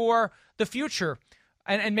better for the future,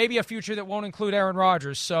 and maybe a future that won't include Aaron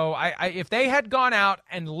Rodgers. So if they had gone out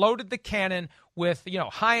and loaded the cannon with,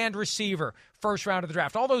 high-end receiver, first round of the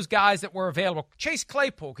draft, all those guys that were available, Chase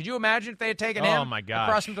Claypool, could you imagine if they had taken him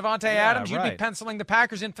across from Devontae Adams? You'd be penciling the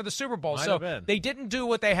Packers in for the Super Bowl. They didn't do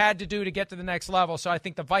what they had to do to get to the next level. So I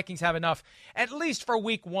think the Vikings have enough, at least for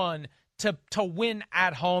week one, to win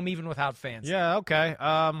at home, even without fans. Yeah, okay.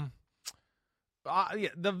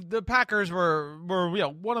 The Packers were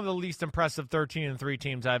one of the least impressive 13-3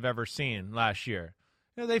 teams I've ever seen last year.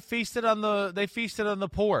 They feasted on the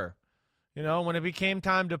poor. When it became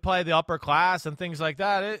time to play the upper class and things like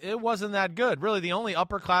that, it wasn't that good. Really, the only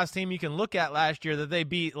upper class team you can look at last year that they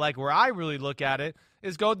beat, like where I really look at it,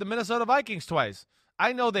 is go to the Minnesota Vikings twice.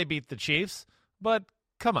 I know they beat the Chiefs, but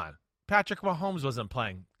come on. Patrick Mahomes wasn't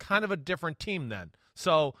playing. Kind of a different team then.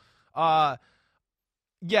 So, I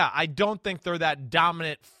don't think they're that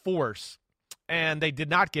dominant force, and they did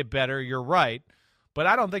not get better. You're right, but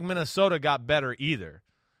I don't think Minnesota got better either.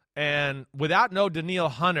 And without no Danielle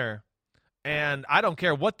Hunter, and I don't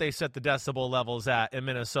care what they set the decibel levels at in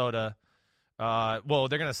Minnesota. They're going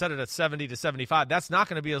to set it at 70 to 75. That's not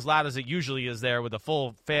going to be as loud as it usually is there with a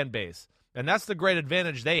full fan base. And that's the great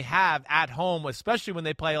advantage they have at home, especially when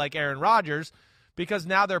they play like Aaron Rodgers, because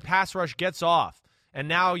now their pass rush gets off. And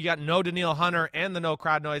now you got no Danielle Hunter and the no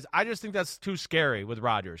crowd noise. I just think that's too scary with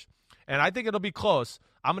Rodgers. And I think it'll be close.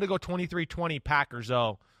 I'm going to go 23-20 Packers,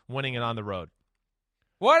 though, winning it on the road.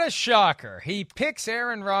 What a shocker. He picks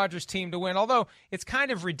Aaron Rodgers' team to win, although it's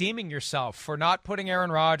kind of redeeming yourself for not putting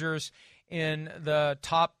Aaron Rodgers in the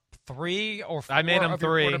top 3 or 4 I made him of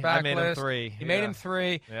your 3. quarterback I made list. him 3. You made him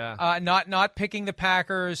 3. Yeah. Not picking the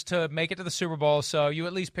Packers to make it to the Super Bowl, so you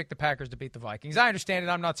at least picked the Packers to beat the Vikings. I understand it.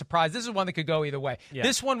 I'm not surprised. This is one that could go either way. Yeah.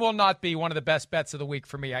 This one will not be one of the best bets of the week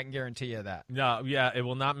for me. I can guarantee you that. No, yeah, it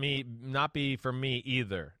will not be for me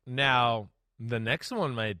either. Now, the next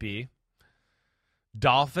one might be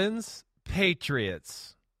Dolphins,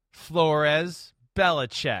 Patriots, Flores,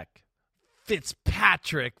 Belichick,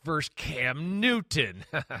 Fitzpatrick versus Cam Newton.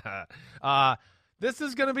 This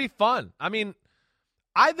is going to be fun. I mean,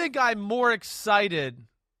 I think I'm more excited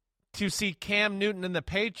to see Cam Newton and the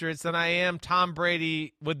Patriots than I am Tom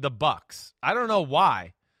Brady with the Bucs. I don't know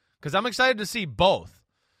why, because I'm excited to see both.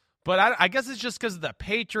 But I guess it's just because of the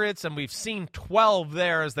Patriots, and we've seen 12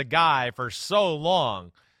 there as the guy for so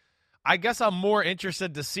long. I guess I'm more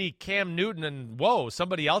interested to see Cam Newton and,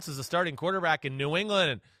 somebody else is a starting quarterback in New England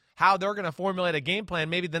and how they're going to formulate a game plan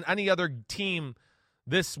maybe than any other team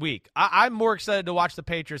this week. I'm more excited to watch the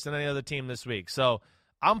Patriots than any other team this week. So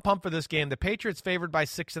I'm pumped for this game. The Patriots favored by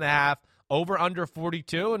 6.5, over under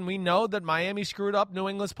 42, and we know that Miami screwed up New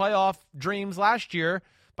England's playoff dreams last year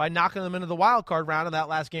by knocking them into the wild card round in that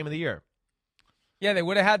last game of the year. Yeah, they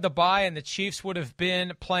would have had the bye, and the Chiefs would have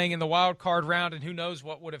been playing in the wild card round, and who knows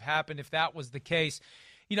what would have happened if that was the case.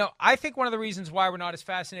 I think one of the reasons why we're not as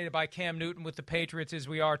fascinated by Cam Newton with the Patriots as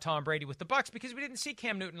we are Tom Brady with the Bucs, because we didn't see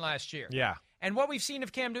Cam Newton last year. Yeah. And what we've seen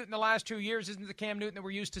of Cam Newton the last 2 years isn't the Cam Newton that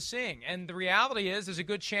we're used to seeing. And the reality is there's a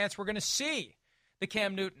good chance we're going to see the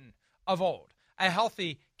Cam Newton of old, a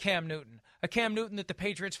healthy Cam Newton, a Cam Newton that the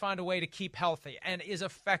Patriots find a way to keep healthy and is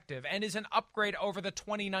effective and is an upgrade over the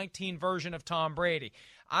 2019 version of Tom Brady.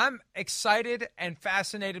 I'm excited and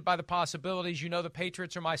fascinated by the possibilities. The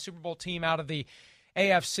Patriots are my Super Bowl team out of the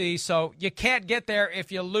AFC, so you can't get there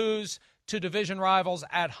if you lose to division rivals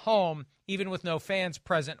at home, even with no fans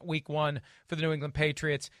present week 1 for the New England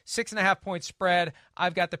Patriots. 6.5-point spread.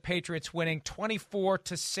 I've got the Patriots winning 24-16.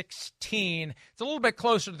 It's a little bit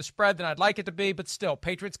closer to the spread than I'd like it to be, but still,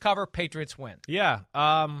 Patriots cover, Patriots win. Yeah.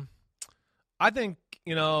 I think,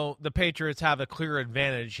 the Patriots have a clear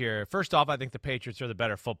advantage here. First off, I think the Patriots are the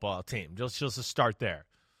better football team. Just to start there.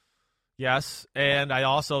 Yes, and I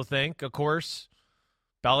also think, of course,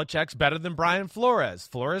 Belichick's better than Brian Flores.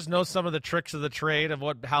 Flores knows some of the tricks of the trade of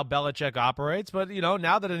how Belichick operates, but,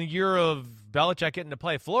 now that in a year of Belichick getting to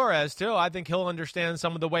play Flores, too, I think he'll understand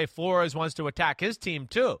some of the way Flores wants to attack his team,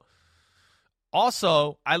 too.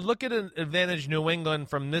 Also, I look at an advantage New England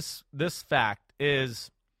from this fact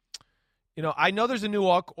is, I know there's a new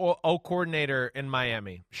O coordinator in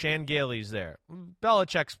Miami. Shan Gailey's there.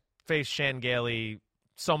 Belichick's faced Shan Gailey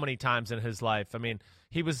so many times in his life. I mean,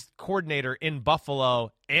 he was coordinator in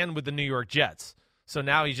Buffalo and with the New York Jets. So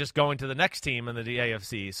now he's just going to the next team in the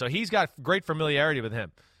AFC. So he's got great familiarity with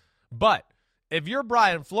him. But if you're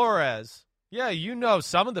Brian Flores, yeah, you know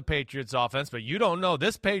some of the Patriots offense, but you don't know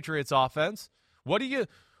this Patriots offense.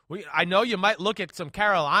 I know you might look at some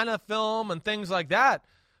Carolina film and things like that,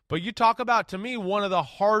 but you talk about, to me, one of the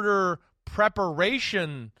harder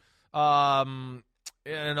preparation obstacles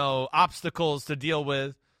to deal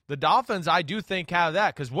with. The Dolphins, I do think, have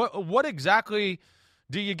that, because what exactly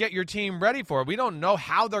do you get your team ready for? We don't know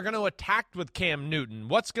how they're going to attack with Cam Newton.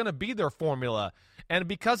 What's going to be their formula? And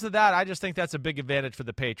because of that, I just think that's a big advantage for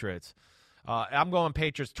the Patriots. I'm going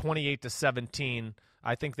Patriots 28-17.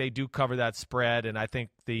 I think they do cover that spread, and I think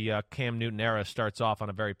the Cam Newton era starts off on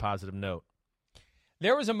a very positive note.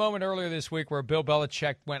 There was a moment earlier this week where Bill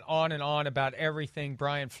Belichick went on and on about everything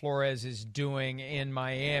Brian Flores is doing in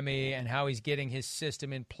Miami and how he's getting his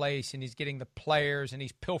system in place and he's getting the players and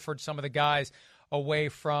he's pilfered some of the guys away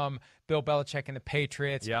from Bill Belichick and the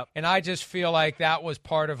Patriots. Yep. And I just feel like that was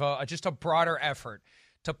part of just a broader effort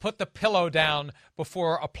to put the pillow down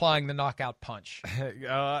before applying the knockout punch.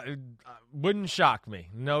 Wouldn't shock me,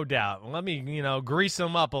 no doubt. Let me, grease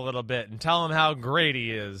him up a little bit and tell him how great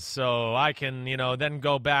he is so I can, then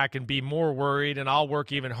go back and be more worried, and I'll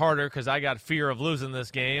work even harder because I got fear of losing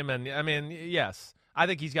this game. And, yes, I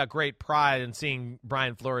think he's got great pride in seeing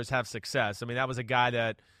Brian Flores have success. I mean, that was a guy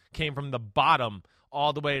that came from the bottom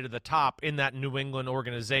all the way to the top in that New England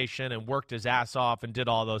organization and worked his ass off and did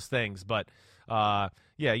all those things. But,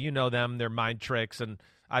 yeah, you know them, their mind tricks, and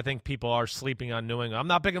I think people are sleeping on New England. I'm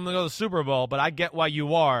not picking them to go to the Super Bowl, but I get why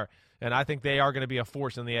you are, and I think they are going to be a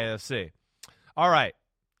force in the AFC. All right,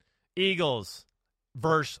 Eagles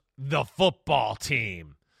versus the football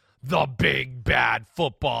team, the big bad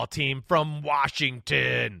football team from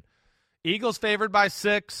Washington. Eagles favored by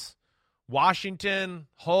 6. Washington,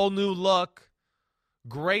 whole new look.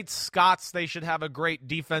 Great Scots. They should have a great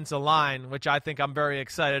defensive line, which I think I'm very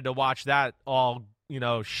excited to watch that all,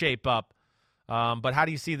 shape up. But how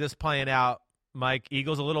do you see this playing out, Mike?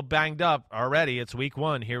 Eagles a little banged up already. It's week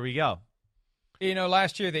 1. Here we go.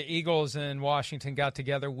 Last year the Eagles and Washington got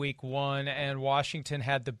together week 1, and Washington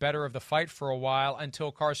had the better of the fight for a while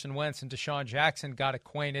until Carson Wentz and Deshaun Jackson got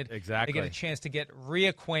acquainted. Exactly. They get a chance to get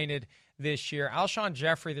reacquainted this year. Alshon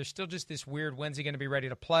Jeffrey, there's still just this weird, when's he going to be ready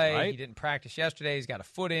to play? Right. He didn't practice yesterday. He's got a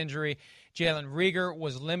foot injury. Jalen Reagor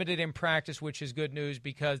was limited in practice, which is good news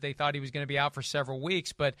because they thought he was going to be out for several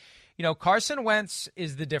weeks. But, Carson Wentz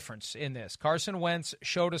is the difference in this. Carson Wentz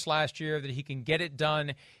showed us last year that he can get it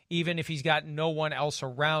done even if he's got no one else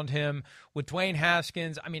around him. With Dwayne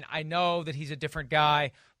Haskins, I know that he's a different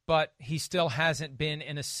guy, but he still hasn't been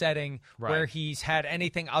in a setting where he's had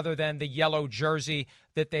anything other than the yellow jersey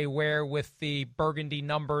that they wear with the burgundy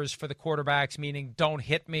numbers for the quarterbacks, meaning don't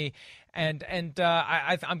hit me. And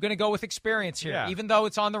I'm going to go with experience here, even though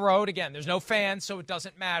it's on the road. Again, there's no fans, so it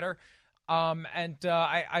doesn't matter.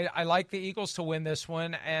 I like the Eagles to win this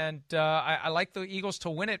one, and I like the Eagles to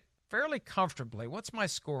win it fairly comfortably. What's my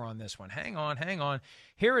score on this one? Hang on.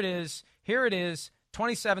 Here it is.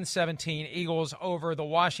 27-17 Eagles over the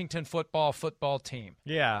Washington football team.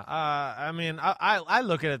 Yeah, I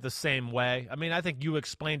look at it the same way. I think you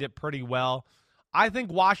explained it pretty well. I think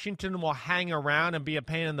Washington will hang around and be a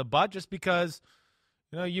pain in the butt just because,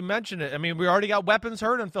 you mentioned it. We already got weapons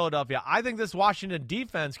hurt in Philadelphia. I think this Washington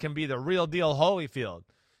defense can be the real deal Holyfield.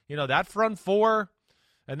 That front four,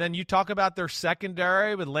 and then you talk about their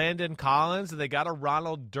secondary with Landon Collins, and they got a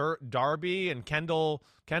Ronald Darby and Kendall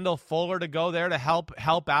Fuller to go there to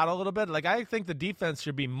help out a little bit. I think the defense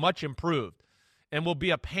should be much improved and will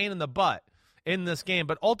be a pain in the butt in this game.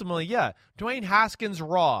 But ultimately, Dwayne Haskins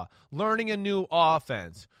raw, learning a new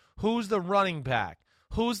offense. Who's the running back?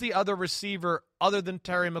 Who's the other receiver other than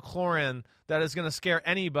Terry McLaurin that is going to scare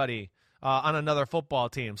anybody on another football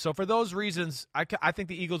team? So for those reasons, I think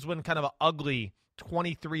the Eagles win kind of an ugly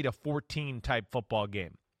 23-14 type football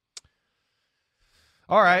game.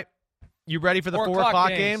 All right. You ready for the 4 o'clock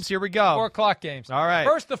games? Here we go. 4 o'clock games. All right.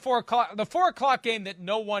 First, the 4 o'clock game that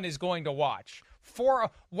no one is going to watch.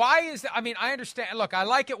 Why is that? I understand. Look, I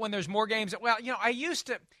like it when there's more games. Well,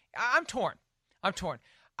 I'm torn.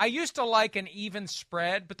 I used to like an even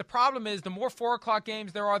spread, but the problem is the more 4 o'clock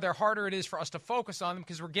games there are, the harder it is for us to focus on them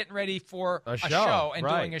because we're getting ready for a show and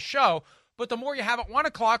doing a show. But the more you have at 1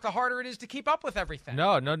 o'clock, the harder it is to keep up with everything.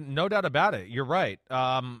 No doubt about it. You're right.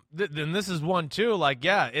 Then this is one, too. Like,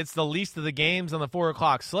 yeah, it's the least of the games on the 4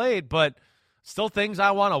 o'clock slate, but still things I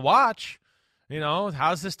want to watch. You know,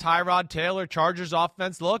 how's this Tyrod Taylor Chargers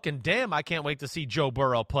offense look? And damn, I can't wait to see Joe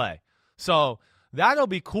Burrow play. So that'll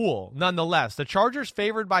be cool nonetheless. The Chargers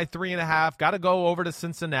favored by 3.5. Got to go over to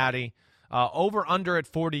Cincinnati. Over under at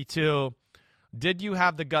 42. Did you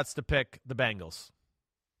have the guts to pick the Bengals?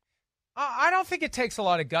 I don't think it takes a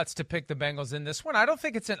lot of guts to pick the Bengals in this one. I don't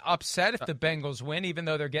think it's an upset if the Bengals win, even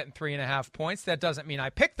though they're getting 3.5 points. That doesn't mean I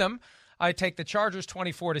pick them. I take the Chargers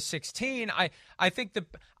 24-16.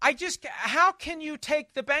 How can you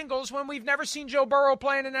take the Bengals when we've never seen Joe Burrow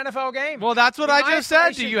play in an NFL game? Well, that's what I just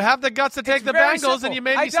said. Do you have the guts to take the Bengals? And you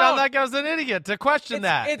made me sound like I was an idiot to question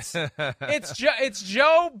that. It's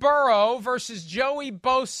Joe Burrow versus Joey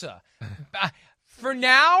Bosa. For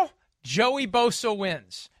now, Joey Bosa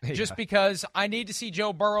wins just because I need to see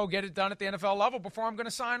Joe Burrow get it done at the NFL level before I'm going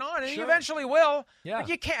to sign on, and he eventually will. Yeah. But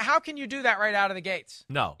you can't. How can you do that right out of the gates?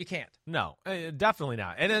 No, you can't. No, definitely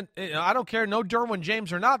not. And I don't care, no Derwin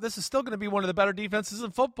James or not. This is still going to be one of the better defenses in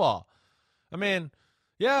football. I mean,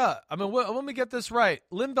 let me get this right.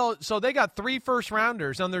 Linval. So they got 3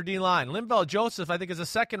 first-rounders on their D line. Linval Joseph, I think, is a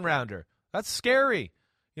second-rounder. That's scary.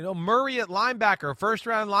 You know, Murray at linebacker,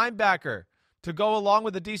 first-round linebacker, to go along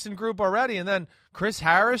with a decent group already. And then Chris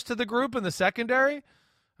Harris to the group in the secondary.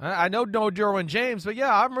 I know no Derwin James, but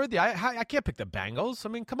yeah, I'm with you. I can't pick the Bengals. I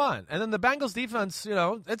mean, come on. And then the Bengals defense, you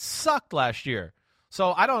know, it sucked last year.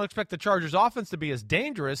 So I don't expect the Chargers offense to be as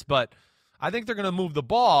dangerous, but I think they're going to move the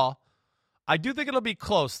ball. I do think it'll be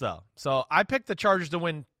close, though. So I picked the Chargers to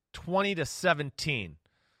win 20-17.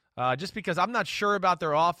 Just because I'm not sure about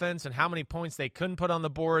their offense and how many points they couldn't put on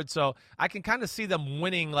the board. So I can kind of see them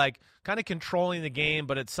winning, like kind of controlling the game,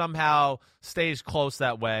 but it somehow stays close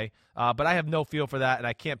that way. But I have no feel for that, and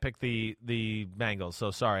I can't pick the Bengals.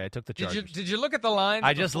 So sorry, I took the Chargers. Did you look at the lines?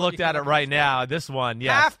 I just looked at it right now. This one,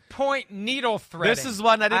 yes. Half-point needle threading. This is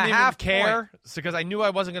one I didn't even care because I knew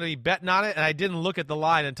I wasn't going to be betting on it, and I didn't look at the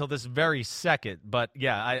line until this very second. But,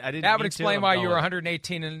 yeah, I didn't. That would explain why you were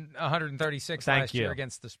 118 and 136 last year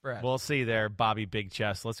against the spread. We'll see there, Bobby Big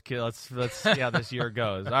Chest. Let's see how this year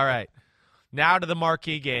goes. All right. Now to the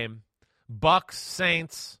marquee game. Bucks,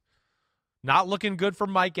 Saints. Not looking good for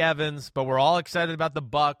Mike Evans, but we're all excited about the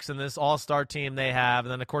Bucks and this all-star team they have.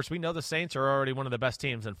 And then, of course, we know the Saints are already one of the best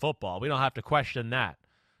teams in football. We don't have to question that.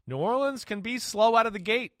 New Orleans can be slow out of the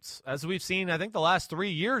gates, as we've seen, I think, the last 3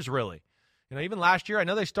 years, really. You know, even last year, I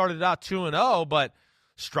know they started out 2-0, but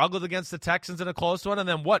struggled against the Texans in a close one, and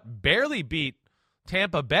then barely beat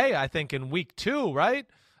Tampa Bay, I think, in week 2, right?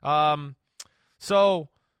 So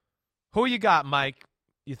who you got, Mike?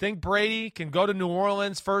 You think Brady can go to New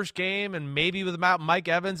Orleans first game and maybe without Mike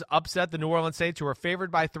Evans upset the New Orleans Saints, who are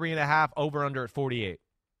favored by 3.5, over under at 48?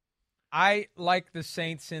 I like the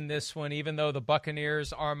Saints in this one, even though the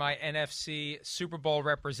Buccaneers are my NFC Super Bowl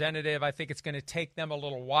representative. I think it's going to take them a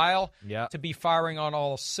little while to be firing on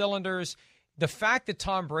all cylinders. The fact that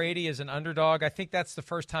Tom Brady is an underdog, I think that's the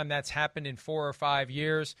first time that's happened in 4 or 5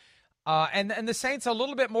 years. And the Saints a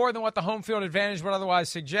little bit more than what the home field advantage would otherwise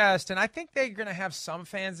suggest. And I think they're going to have some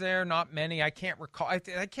fans there, not many. I can't recall. I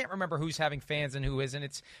can't remember who's having fans and who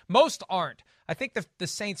isn't. Most aren't. I think the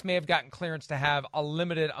Saints may have gotten clearance to have a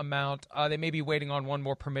limited amount. They may be waiting on one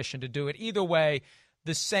more permission to do it. Either way,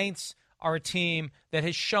 the Saints are a team that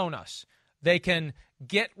has shown us they can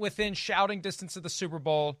get within shouting distance of the Super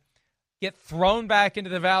Bowl, get thrown back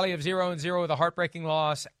into the valley of 0-0 with a heartbreaking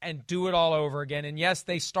loss, and do it all over again. And yes,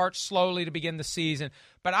 they start slowly to begin the season.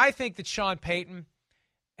 But I think that Sean Payton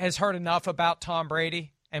has heard enough about Tom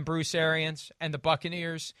Brady and Bruce Arians and the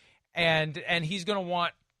Buccaneers, and he's going to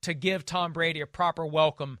want to give Tom Brady a proper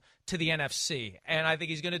welcome to the NFC. And I think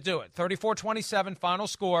he's going to do it. 34-27 final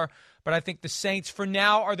score, but I think the Saints for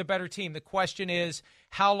now are the better team. The question is,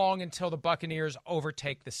 how long until the Buccaneers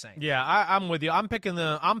overtake the Saints? Yeah, I'm with you. I'm picking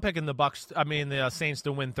the Bucks. I mean the Saints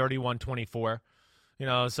to win 31-24. You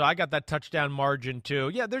know, so I got that touchdown margin too.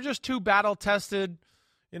 Yeah, they're just too battle tested.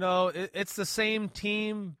 You know, it's the same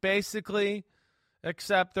team basically,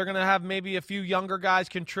 except they're going to have maybe a few younger guys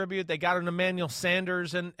contribute. They got an Emmanuel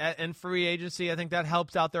Sanders in free agency. I think that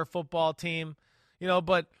helps out their football team. You know,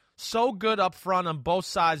 but so good up front on both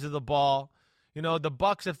sides of the ball. You know, the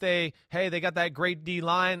Bucks, if they got that great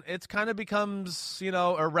D-line, it kind of becomes, you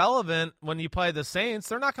know, irrelevant when you play the Saints.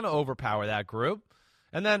 They're not going to overpower that group.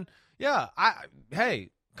 And then, yeah,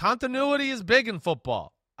 continuity is big in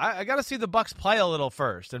football. I got to see the Bucs play a little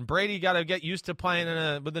first, and Brady got to get used to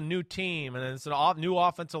playing with a new team, and it's a new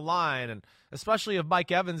offensive line, and especially if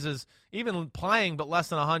Mike Evans is even playing but less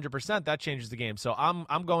than 100%, that changes the game. So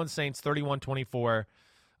I'm going Saints 31-24,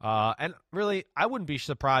 and really I wouldn't be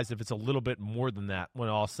surprised if it's a little bit more than that when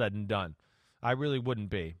all's said and done. I really wouldn't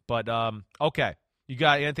be. But okay, you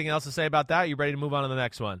got anything else to say about that? You ready to move on to the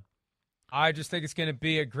next one? I just think it's going to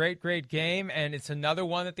be a great, great game, and it's another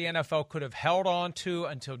one that the NFL could have held on to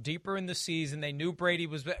until deeper in the season. They knew Brady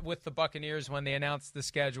was with the Buccaneers when they announced the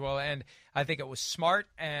schedule, and I think it was smart,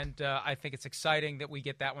 and I think it's exciting that we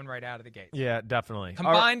get that one right out of the gate. Yeah, definitely.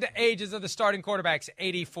 Combined ages of the starting quarterbacks,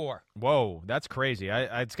 84. Whoa, that's crazy.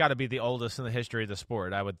 It's got to be the oldest in the history of the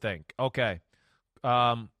sport, I would think. Okay.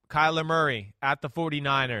 Kyler Murray at the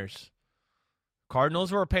 49ers.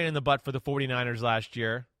 Cardinals were a pain in the butt for the 49ers last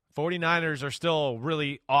year. 49ers are still a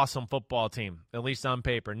really awesome football team, at least on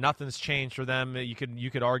paper. Nothing's changed for them.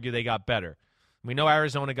 You could argue they got better. We know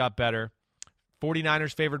Arizona got better.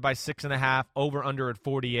 49ers favored by 6.5, over-under at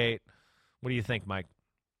 48. What do you think, Mike?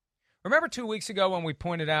 Remember 2 weeks ago when we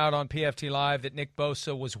pointed out on PFT Live that Nick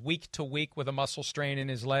Bosa was week to week with a muscle strain in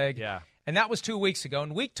his leg? Yeah. And that was 2 weeks ago.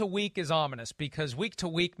 And week to week is ominous because week to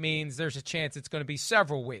week means there's a chance it's going to be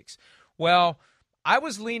several weeks. Well, I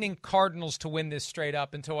was leaning Cardinals to win this straight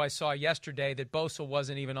up until I saw yesterday that Bosa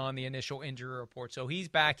wasn't even on the initial injury report. So he's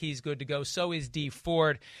back. He's good to go. So is Dee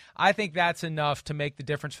Ford. I think that's enough to make the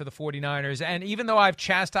difference for the 49ers. And even though I've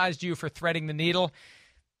chastised you for threading the needle,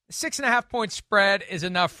 6.5-point spread is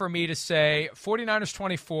enough for me to say 49ers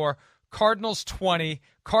 24, Cardinals 20,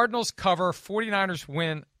 Cardinals cover, 49ers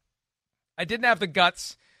win. I didn't have the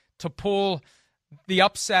guts to pull the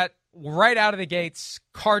upset right out of the gates.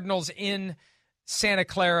 Cardinals in Santa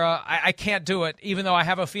Clara. I can't do it, even though I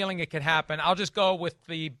have a feeling it could happen. I'll just go with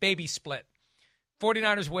the baby split.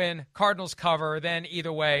 49ers win, Cardinals cover, then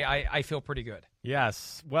either way, I feel pretty good.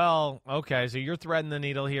 Yes. Well, okay, so you're threading the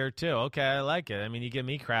needle here too. Okay, I like it. I mean, you give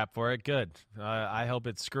me crap for it. Good. I hope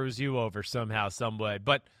it screws you over somehow, some way.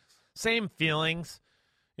 But same feelings.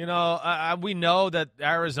 You know, we know that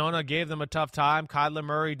Arizona gave them a tough time. Kyler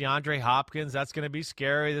Murray, DeAndre Hopkins, that's going to be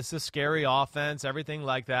scary. This is a scary offense, everything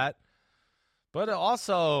like that. But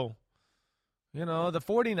also, you know, the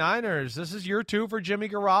 49ers, this is year 2 for Jimmy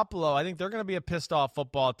Garoppolo. I think they're going to be a pissed-off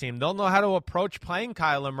football team. They'll know how to approach playing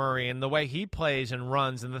Kyler Murray and the way he plays and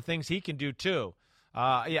runs and the things he can do too.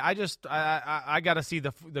 I got to see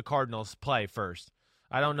the Cardinals play first.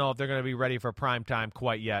 I don't know if they're going to be ready for prime time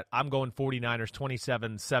quite yet. I'm going 49ers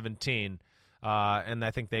 27-17, and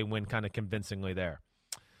I think they win kind of convincingly there.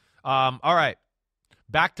 All right,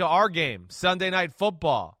 back to our game, Sunday Night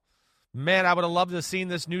Football. Man, I would have loved to have seen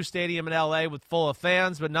this new stadium in L.A. full of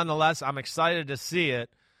fans, but nonetheless, I'm excited to see it.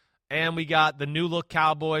 And we got the new-look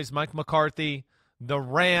Cowboys, Mike McCarthy, the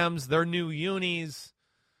Rams, their new unis,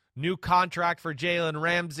 new contract for Jalen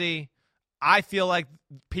Ramsey. I feel like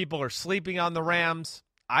people are sleeping on the Rams.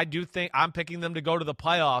 I do think I'm picking them to go to the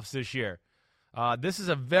playoffs this year. This is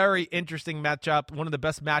a very interesting matchup, one of the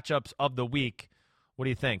best matchups of the week. What do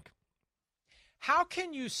you think? How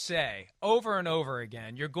can you say over and over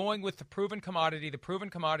again you're going with the proven commodity, the proven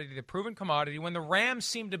commodity, the proven commodity, when the Rams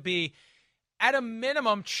seem to be, at a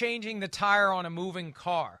minimum, changing the tire on a moving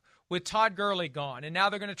car with Todd Gurley gone, and now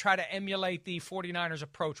they're going to try to emulate the 49ers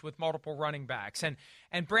approach with multiple running backs, and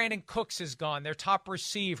Brandon Cooks is gone, their top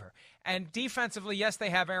receiver. And defensively, yes, they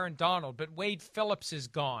have Aaron Donald, but Wade Phillips is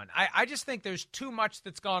gone. I just think there's too much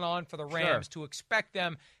that's gone on for the Rams to expect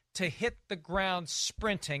them to hit the ground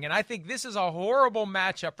sprinting. And I think this is a horrible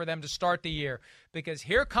matchup for them to start the year because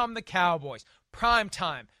here come the Cowboys. Prime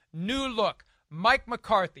time, new look, Mike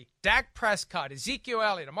McCarthy, Dak Prescott, Ezekiel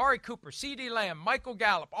Elliott, Amari Cooper, CeeDee Lamb, Michael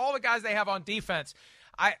Gallup, all the guys they have on defense.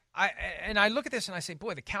 I look at this and I say,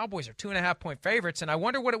 boy, the Cowboys are 2.5-point favorites, and I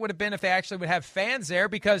wonder what it would have been if they actually would have fans there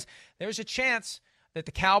because there's a chance that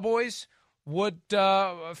the Cowboys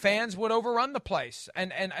fans would overrun the place.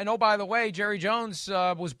 And oh, by the way, Jerry Jones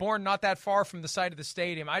was born not that far from the site of the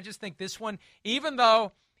stadium. I just think this one, even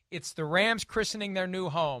though it's the Rams christening their new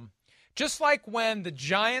home, just like when the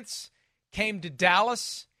Giants came to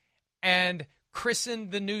Dallas and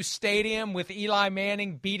christened the new stadium with Eli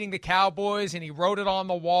Manning beating the Cowboys, and he wrote it on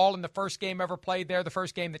the wall in the first game ever played there, the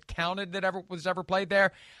first game that counted that was ever played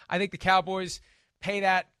there. I think the Cowboys pay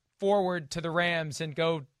that forward to the Rams and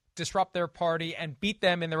go disrupt their party and beat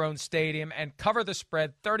them in their own stadium and cover the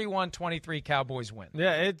spread. 31-23 Cowboys win.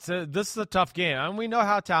 Yeah, this is a tough game. I mean, we know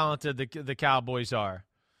how talented the Cowboys are.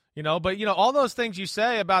 But all those things you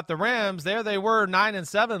say about the Rams, there they were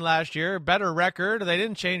 9-7 last year, better record. They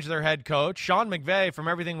didn't change their head coach. Sean McVay, from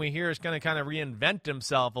everything we hear, is going to kind of reinvent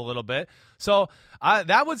himself a little bit. So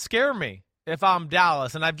that would scare me if I'm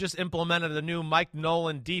Dallas, and I've just implemented a new Mike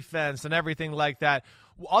Nolan defense and everything like that.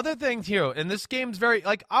 Other things here, and this game's very,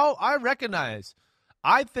 I recognize,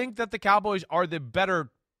 I think that the Cowboys are the better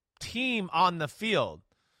team on the field.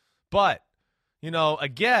 But,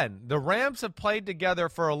 again, the Rams have played together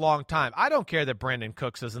for a long time. I don't care that Brandon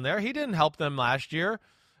Cooks isn't there. He didn't help them last year.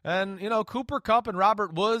 And, Cooper Kupp and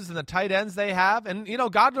Robert Woods and the tight ends they have. And,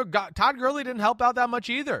 Todd Gurley didn't help out that much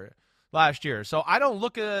either last year. So I don't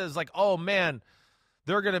look at it as like, oh, man,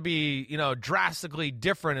 they're going to be, drastically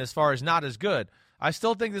different as far as not as good. I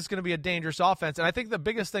still think this is going to be a dangerous offense. And I think the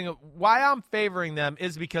biggest thing, why I'm favoring them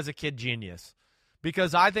is because of kid genius.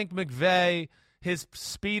 Because I think McVay, his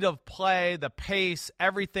speed of play, the pace,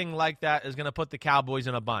 everything like that is going to put the Cowboys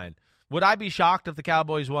in a bind. Would I be shocked if the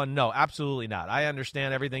Cowboys won? No, absolutely not. I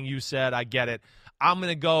understand everything you said. I get it. I'm going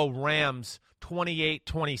to go Rams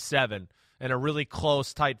 28-27 in a really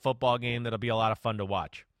close, tight football game that'll be a lot of fun to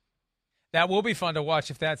watch. That will be fun to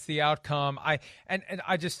watch if that's the outcome. I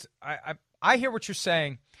hear what you're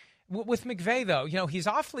saying. With McVay, though, he's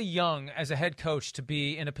awfully young as a head coach to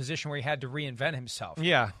be in a position where he had to reinvent himself.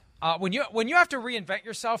 Yeah. When you have to reinvent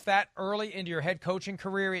yourself that early into your head coaching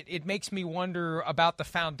career, it makes me wonder about the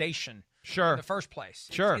foundation. Sure. In the first place.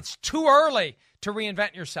 Sure. It's too early to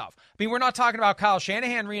reinvent yourself. I mean, we're not talking about Kyle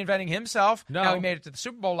Shanahan reinventing himself. No. Now he made it to the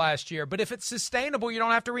Super Bowl last year. But if it's sustainable, you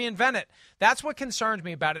don't have to reinvent it. That's what concerns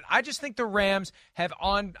me about it. I just think the Rams have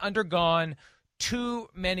undergone too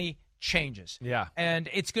many changes. Yeah. And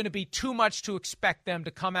it's going to be too much to expect them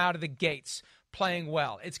to come out of the gates playing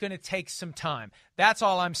well. It's going to take some time. That's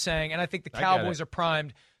all I'm saying. And I think the Cowboys are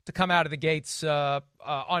primed to come out of the gates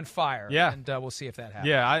on fire. Yeah. And we'll see if that happens.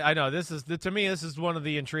 Yeah, I know. To me, this is one of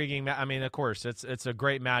the intriguing. I mean, of course, it's a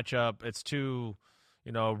great matchup. It's two,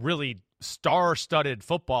 really star-studded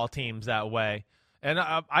football teams that way. And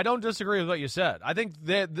I don't disagree with what you said. I think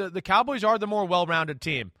the Cowboys are the more well-rounded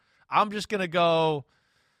team. I'm just going to go,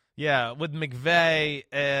 with McVay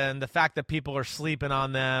and the fact that people are sleeping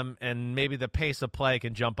on them and maybe the pace of play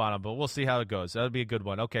can jump on them. But we'll see how it goes. That'll be a good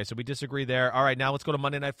one. Okay, so we disagree there. All right, now let's go to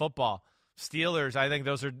Monday Night Football. Steelers, I think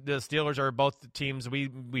the Steelers are both teams we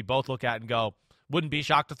both look at and go, wouldn't be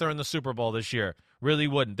shocked if they're in the Super Bowl this year. Really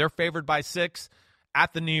wouldn't. They're favored by 6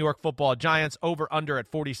 at the New York Football Giants, over-under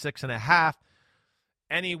at 46.5.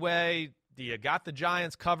 Anyway, do you got the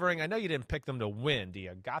Giants covering? I know you didn't pick them to win. Do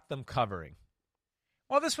you got them covering?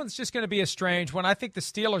 Well, this one's just going to be a strange one. I think the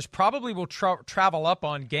Steelers probably will travel up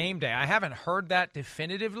on game day. I haven't heard that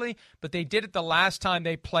definitively, but they did it the last time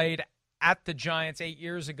they played at the Giants 8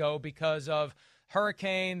 years ago because of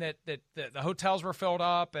hurricane, that the hotels were filled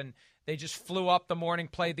up, and they just flew up the morning,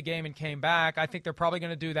 played the game, and came back. I think they're probably going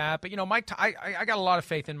to do that. But, I got a lot of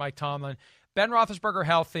faith in Mike Tomlin. Ben Roethlisberger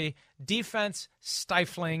healthy, defense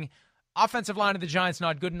stifling. Offensive line of the Giants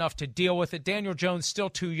not good enough to deal with it. Daniel Jones still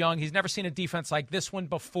too young. He's never seen a defense like this one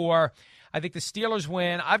before. I think the Steelers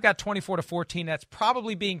win. I've got 24-14. That's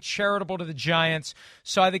probably being charitable to the Giants.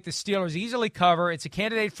 So I think the Steelers easily cover. It's a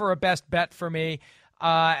candidate for a best bet for me.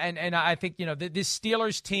 And I think, this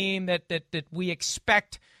Steelers team that we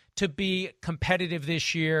expect to be competitive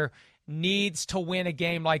this year needs to win a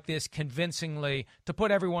game like this convincingly to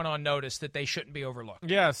put everyone on notice that they shouldn't be overlooked.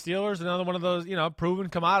 Yeah, Steelers, another one of those, proven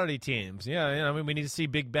commodity teams. Yeah, we need to see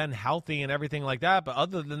Big Ben healthy and everything like that. But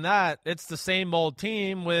other than that, it's the same old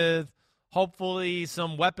team with hopefully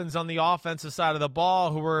some weapons on the offensive side of the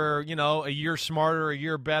ball who are, a year smarter, a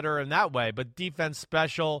year better in that way. But defense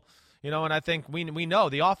special, and I think we know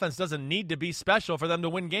the offense doesn't need to be special for them to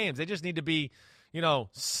win games. They just need to be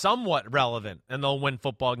somewhat relevant, and they'll win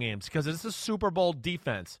football games because it's a Super Bowl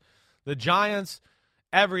defense. The Giants,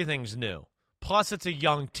 everything's new. Plus, it's a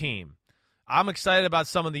young team. I'm excited about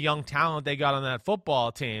some of the young talent they got on that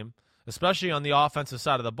football team, especially on the offensive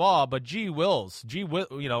side of the ball. But Willikers,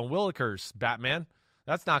 Batman,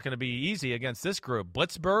 that's not going to be easy against this group.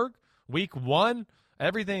 Blitzburg, week 1,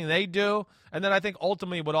 everything they do. And then I think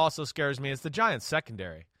ultimately what also scares me is the Giants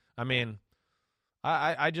secondary. I mean,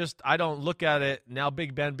 I don't look at it now,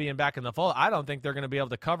 Big Ben being back in the fold. I don't think they're going to be able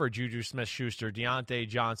to cover Juju Smith-Schuster, Deontay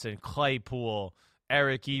Johnson, Claypool,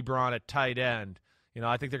 Eric Ebron at tight end.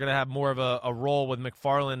 I think they're going to have more of a role with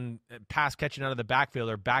McFarland pass catching out of the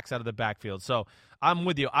backfield or backs out of the backfield. So I'm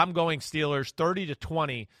with you. I'm going Steelers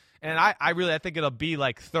 30-20, and I think it'll be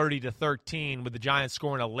like 30-13 with the Giants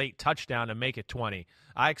scoring a late touchdown and make it 20.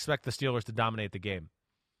 I expect the Steelers to dominate the game.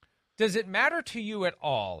 Does it matter to you at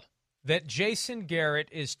all that Jason Garrett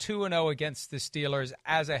is 2-0 against the Steelers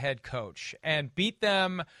as a head coach and beat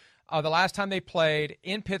them the last time they played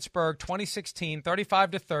in Pittsburgh, 2016,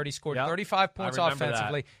 35-30, scored 35 points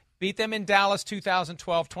offensively. Beat them in Dallas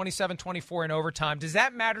 2012, 27-24 in overtime. Does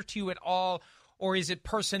that matter to you at all, or is it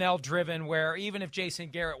personnel-driven where even if Jason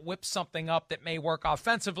Garrett whips something up that may work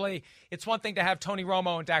offensively, it's one thing to have Tony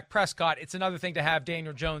Romo and Dak Prescott. It's another thing to have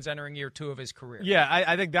Daniel Jones entering year 2 of his career. Yeah,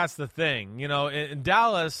 I think that's the thing. In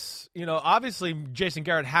Dallas, obviously Jason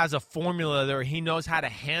Garrett has a formula there. He knows how to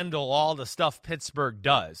handle all the stuff Pittsburgh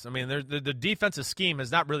does. I mean, the defensive scheme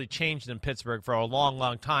has not really changed in Pittsburgh for a long,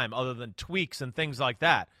 long time other than tweaks and things like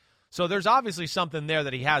that. So there's obviously something there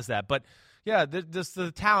that he has that. But, yeah,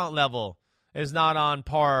 the talent level is not on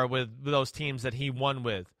par with those teams that he won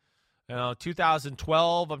with.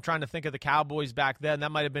 2012, I'm trying to think of the Cowboys back then.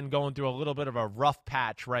 That might have been going through a little bit of a rough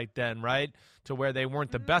patch right then, right? To where they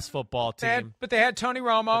weren't the best football team. But they had Tony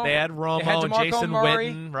Romo. They had Romo and Jason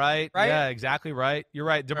Witten, right? Yeah, exactly right. You're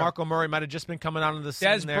right. DeMarco Murray might have just been coming out of the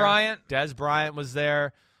season there. Dez Bryant was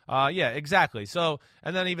there. Yeah, exactly. So,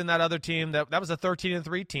 and then even that other team, that was a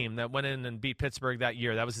 13-3 team that went in and beat Pittsburgh that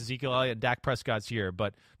year. That was Ezekiel Elliott and Dak Prescott's year.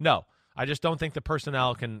 But, no. I just don't think the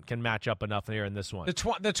personnel can match up enough here in this one. The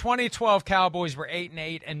 2012 Cowboys were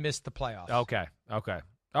 8-8 and missed the playoffs. Okay.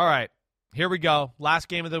 All right. Here we go. Last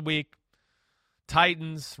game of the week.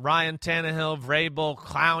 Titans, Ryan Tannehill, Vrabel,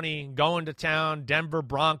 Clowney going to town. Denver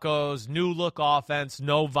Broncos, new look offense,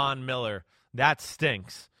 no Von Miller. That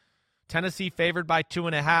stinks. Tennessee favored by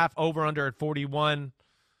 2.5, over under at 41.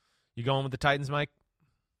 You going with the Titans, Mike?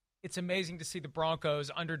 It's amazing to see the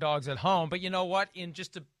Broncos underdogs at home. But you know what? In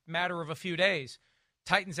just a matter of a few days,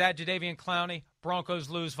 Titans add Jadeveon Clowney,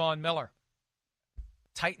 Broncos lose Von Miller.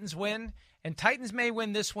 Titans win, and Titans may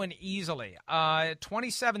win this one easily.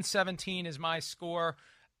 27-17 is my score.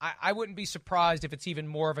 I wouldn't be surprised if it's even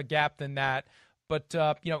more of a gap than that. But,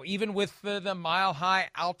 even with the mile-high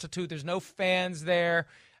altitude, there's no fans there.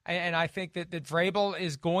 And I think that Vrabel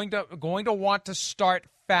is going to want to start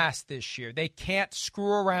fast this year. They can't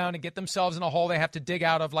screw around and get themselves in a hole they have to dig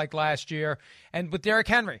out of like last year. And with Derrick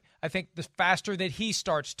Henry, I think the faster that he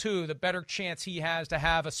starts too, the better chance he has to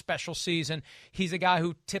have a special season. He's a guy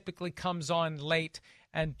who typically comes on late.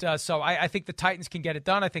 And so I think the Titans can get it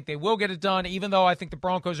done. I think they will get it done, even though I think the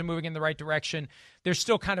Broncos are moving in the right direction. They're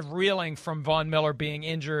still kind of reeling from Von Miller being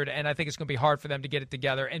injured, and I think it's going to be hard for them to get it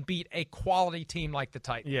together and beat a quality team like the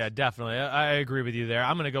Titans. Yeah, definitely. I agree with you there.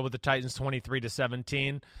 I'm going to go with the Titans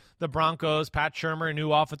 23-17. The Broncos, Pat Shurmur, a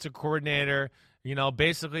new offensive coordinator,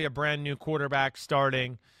 basically a brand-new quarterback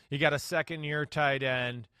starting. You got a second-year tight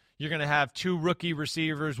end. You're going to have 2 rookie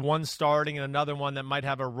receivers, one starting and another one that might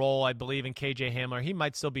have a role, I believe, in KJ Hamler. He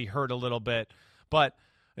might still be hurt a little bit. But,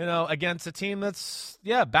 against a team that's,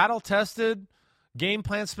 battle-tested, game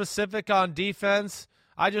plan specific on defense,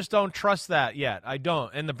 I just don't trust that yet. I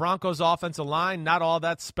don't. And the Broncos' offensive line, not all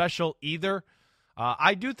that special either.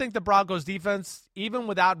 I do think the Broncos' defense, even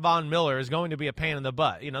without Von Miller, is going to be a pain in the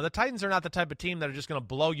butt. The Titans are not the type of team that are just going to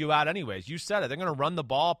blow you out anyways. You said it. They're going to run the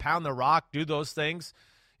ball, pound the rock, do those things.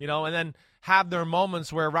 And then have their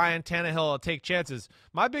moments where Ryan Tannehill will take chances.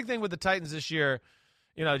 My big thing with the Titans this year,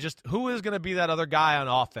 just who is going to be that other guy on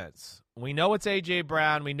offense? We know it's A.J.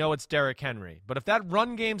 Brown. We know it's Derrick Henry. But if that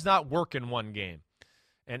run game's not working one game,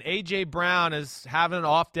 and A.J. Brown is having an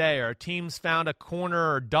off day, or a team's found a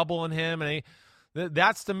corner or doubling him, and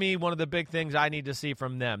that's, to me, one of the big things I need to see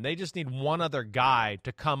from them. They just need one other guy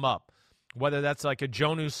to come up, whether that's like a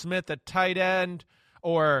Jonnu Smith at tight end,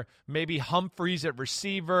 or maybe Humphreys at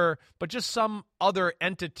receiver, but just some other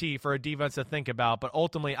entity for a defense to think about. But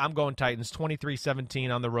ultimately, I'm going Titans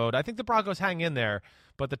 23-17 on the road. I think the Broncos hang in there,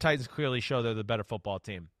 but the Titans clearly show they're the better football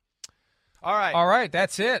team. All right,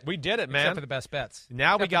 that's it. We did it, man. Except for the best bets.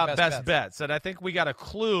 Now we got best bets, and I think we got a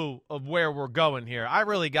clue of where we're going here. I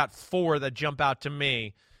really got 4 that jump out to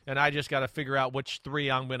me, and I just got to figure out which 3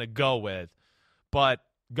 I'm going to go with. But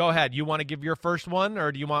go ahead. You want to give your first one,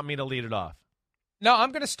 or do you want me to lead it off? No,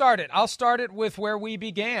 I'm going to start it. I'll start it with where we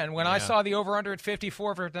began. When I saw the over-under at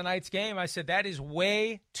 54 for tonight's game, I said, that is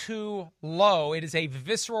way too low. It is a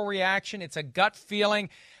visceral reaction. It's a gut feeling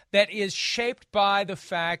that is shaped by the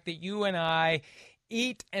fact that you and I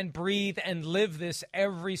eat and breathe and live this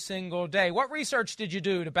every single day. What research did you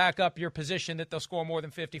do to back up your position that they'll score more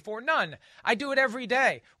than 54? None. I do it every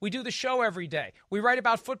day. We do the show every day. We write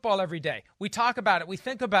about football every day. We talk about it. We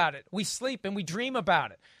think about it. We sleep and we dream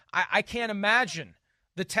about it. I can't imagine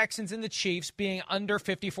the Texans and the Chiefs being under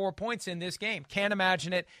 54 points in this game. Can't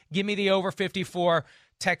imagine it. Give me the over 54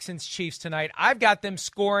 Texans-Chiefs tonight. I've got them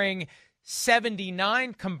scoring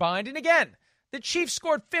 79 combined. And again, The Chiefs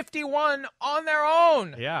scored 51 on their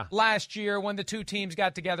own Yeah. last year when the two teams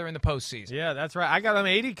got together in the postseason. Yeah, that's right. I got them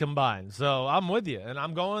 80 combined, so I'm with you, and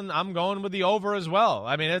I'm going with the over as well.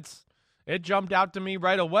 I mean, it jumped out to me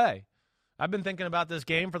right away. I've been thinking about this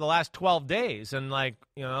game for the last 12 days, and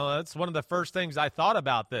that's one of the first things I thought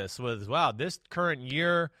about this was, wow, this current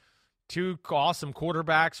year, two awesome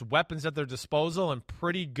quarterbacks, weapons at their disposal, and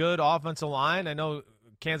pretty good offensive line. I know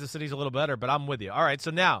Kansas City's a little better, but I'm with you. All right, so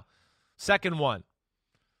now, second one.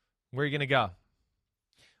 Where are you going to go?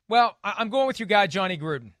 Well, I'm going with your guy, Johnny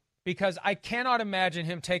Gruden, because I cannot imagine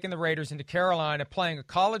him taking the Raiders into Carolina, playing a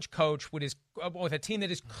college coach with a team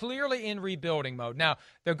that is clearly in rebuilding mode. Now,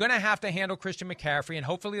 they're going to have to handle Christian McCaffrey, and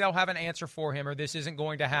hopefully they'll have an answer for him, or this isn't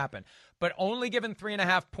going to happen. But only given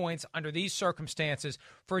 3.5 points under these circumstances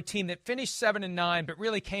for a team that finished 7-9, but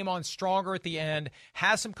really came on stronger at the end,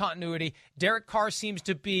 has some continuity. Derek Carr seems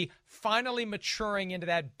to be finally maturing into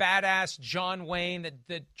that badass John Wayne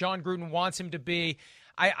that John Gruden wants him to be.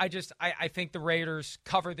 I think the Raiders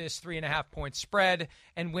cover this 3.5 point spread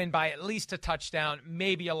and win by at least a touchdown,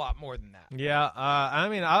 maybe a lot more than that. Yeah,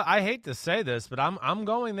 I hate to say this, but I'm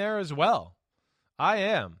going there as well. I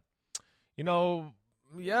am.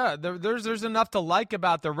 There's enough to like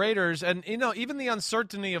about the Raiders, and even the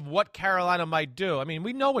uncertainty of what Carolina might do. I mean,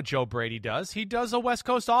 we know what Joe Brady does. He does a West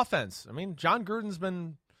Coast offense. I mean, John Gruden's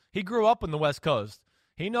he grew up in the West Coast.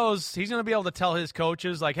 He knows he's going to be able to tell his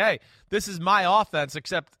coaches, like, hey, this is my offense,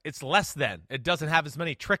 except it's less than. It doesn't have as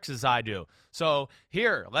many tricks as I do. So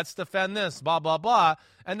here, let's defend this, blah, blah, blah.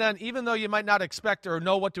 And then even though you might not expect or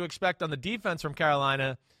know what to expect on the defense from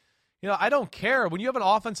Carolina, I don't care. When you have an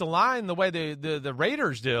offensive line the way the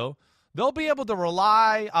Raiders do, they'll be able to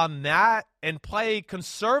rely on that and play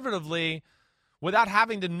conservatively without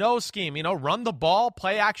having to know scheme, run the ball,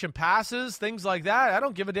 play action passes, things like that. I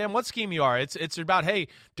don't give a damn what scheme you are. It's about, hey,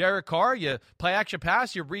 Derek Carr, you play action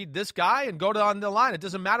pass, you read this guy and go on the line. It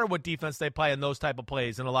doesn't matter what defense they play in those type of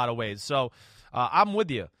plays in a lot of ways. So I'm with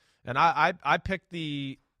you. And I picked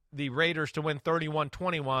the Raiders to win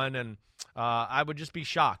 31-21, and I would just be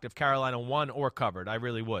shocked if Carolina won or covered. I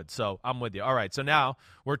really would. So I'm with you. All right, so now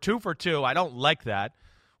we're 2 for 2. I don't like that.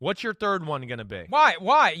 What's your third one going to be?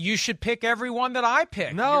 Why? You should pick every one that I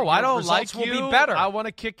pick. No, I don't like you. Will be better. I want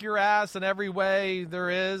to kick your ass in every way there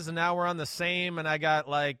is, and now we're on the same, and I got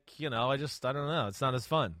I don't know. It's not as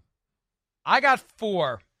fun. I got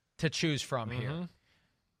 4 to choose from here.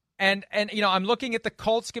 And I'm looking at the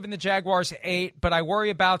Colts giving the Jaguars 8, but I worry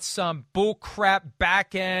about some bullcrap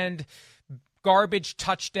back end garbage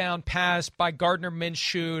touchdown pass by Gardner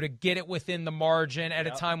Minshew to get it within the margin at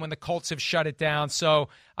a time when the Colts have shut it down. So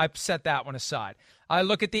I've set that one aside. I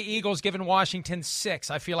look at the Eagles giving Washington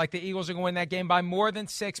 6. I feel like the Eagles are going to win that game by more than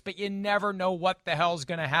 6, but you never know what the hell's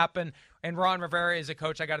going to happen. And Ron Rivera is a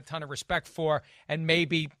coach I got a ton of respect for, and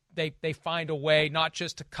maybe they find a way not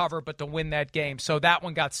just to cover but to win that game. So that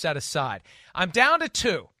one got set aside. I'm down to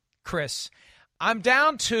 2, Chris. I'm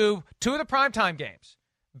down to 2 of the primetime games,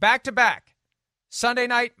 back-to-back. Sunday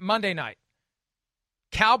night, Monday night.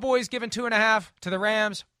 Cowboys giving 2.5 to the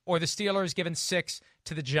Rams, or the Steelers giving 6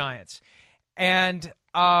 to the Giants. And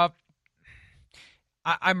I'm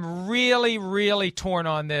really, really torn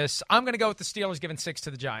on this. I'm going to go with the Steelers giving 6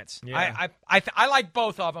 to the Giants. Yeah. I like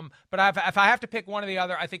both of them, but if I have to pick one or the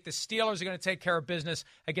other, I think the Steelers are going to take care of business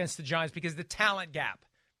against the Giants because the talent gap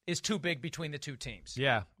is too big between the two teams.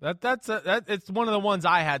 Yeah, it's one of the ones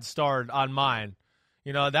I had starred on mine.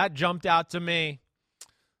 That jumped out to me.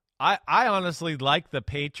 I honestly like the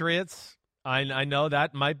Patriots. I know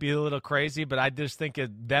that might be a little crazy, but I just think of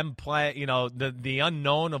them play, the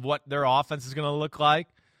unknown of what their offense is going to look like.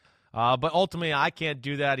 But ultimately, I can't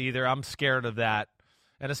do that either. I'm scared of that.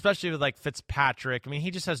 And especially with, Fitzpatrick. I mean,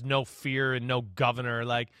 he just has no fear and no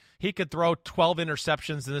governor. He could throw 12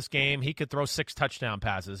 interceptions in this game. He could throw 6 touchdown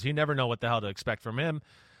passes. You never know what the hell to expect from him.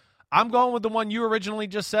 I'm going with the one you originally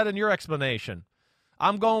just said in your explanation.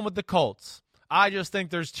 I'm going with the Colts. I just think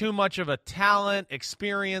there's too much of a talent,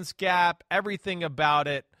 experience gap, everything about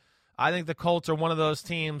it. I think the Colts are one of those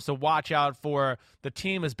teams to watch out for. The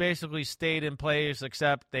team has basically stayed in place,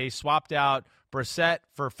 except they swapped out Brissett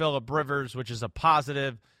for Phillip Rivers, which is a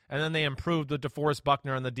positive, and then they improved with DeForest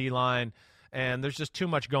Buckner on the D-line. And there's just too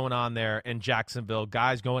much going on there in Jacksonville.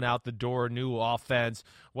 Guys going out the door, new offense.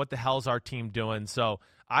 What the hell's our team doing? So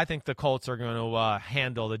I think the Colts are going to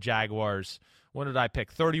handle the Jaguars. When did I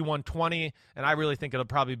pick? 31-20, and I really think it'll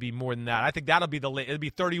probably be more than that. I think that'll be it'll be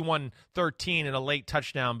 31-13 and a late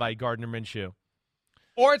touchdown by Gardner Minshew.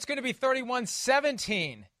 Or it's going to be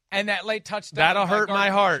 31-17, and that late touchdown that'll hurt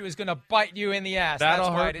my heart. Is going to bite you in the ass.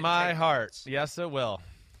 That'll hurt my heart. Yes, it will.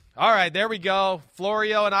 All right, there we go.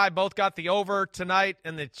 Florio and I both got the over tonight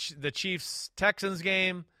in the Chiefs-Texans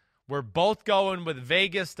game. We're both going with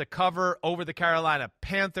Vegas to cover over the Carolina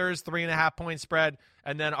Panthers, 3.5-point spread.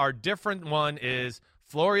 And then our different one is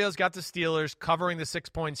Florio's got the Steelers covering the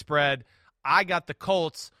 6-point spread. I got the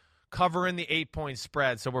Colts covering the 8-point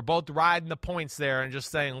spread. So we're both riding the points there and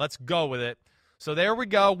just saying, let's go with it. So there we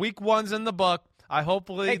go. Week 1's in the book.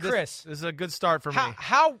 Hopefully this is a good start for me.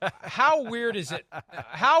 How weird is it?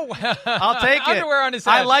 I'll take it. Underwear on his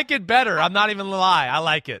head. I like it better. I'm not even lie. I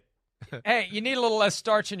like it. Hey, you need a little less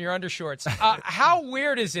starch in your undershorts. How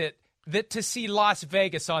weird is it that to see Las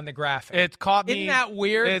Vegas on the graphic? It caught me. Isn't that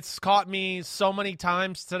weird? It's caught me so many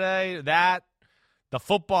times today. That the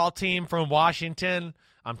football team from Washington.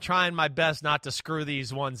 I'm trying my best not to screw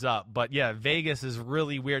these ones up. But, yeah, Vegas is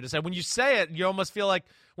really weird to say. When you say it, you almost feel like,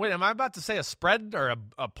 wait, am I about to say a spread or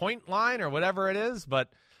a point line or whatever it is? But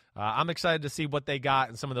I'm excited to see what they got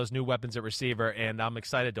and some of those new weapons at receiver, and I'm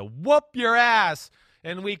excited to whoop your ass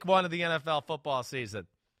in week 1 of the NFL football season.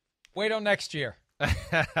 Wait till next year.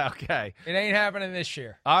 Okay. It ain't happening this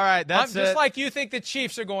year. All right, that's just like you think the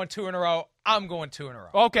Chiefs are going 2 in a row, I'm going 2 in a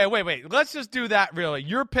row. Okay, wait. Let's just do that really.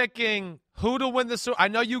 You're picking who to win the Super Bowl. I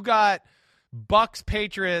know you got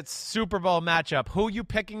Bucs-Patriots Super Bowl matchup. Who you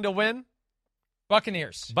picking to win?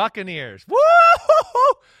 Buccaneers. Woo!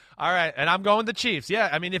 All right, and I'm going the Chiefs. Yeah,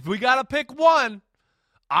 I mean, if we got to pick one,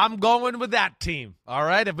 I'm going with that team. All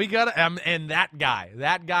right, if we got to, and that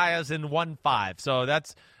guy is in 1-5. So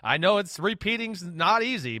I know it's repeating's not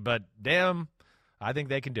easy, but damn, I think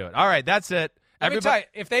they can do it. All right, that's it. Let me tell you,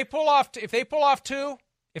 if they pull off two,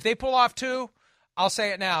 I'll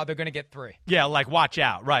say it now, they're going to get 3. Yeah, like watch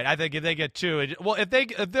out. Right. I think if they get 2,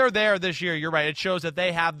 if they're there this year, you're right. It shows that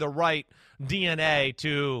they have the right DNA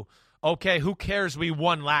to, okay, who cares we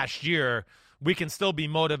won last year? We can still be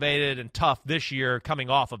motivated and tough this year coming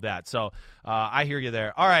off of that. So I hear you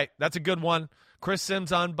there. All right, that's a good one. Chris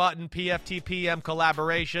Sims Unbuttoned, PFTPM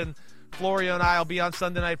collaboration. Florio and I will be on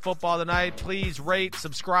Sunday Night Football tonight. Please rate,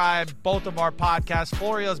 subscribe, both of our podcasts.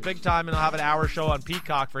 Florio's big time, and I'll have an hour show on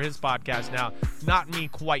Peacock for his podcast now. Not me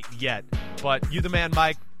quite yet, but you the man,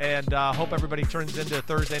 Mike, and hope everybody turns into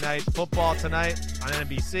Thursday Night Football tonight on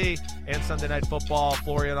NBC and Sunday Night Football.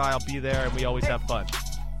 Florio and I will be there, and we always have fun.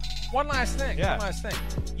 One last thing. Yeah. One last thing.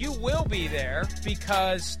 You will be there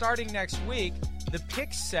because starting next week, the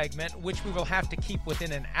picks segment, which we will have to keep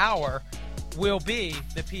within an hour, will be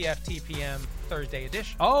the PFTPM Thursday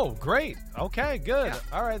edition. Oh, great. Okay, good. Yeah.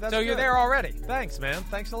 All right, that's so you're good. there already. Thanks, man.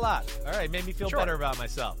 Thanks a lot. All right, made me feel Sure. better about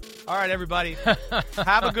myself. All right, everybody.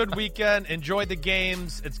 Have a good weekend. Enjoy the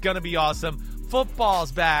games. It's going to be awesome.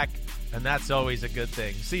 Football's back, and that's always a good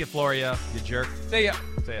thing. See you, Florio, you jerk. See ya.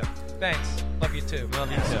 See ya. Thanks. Love you too.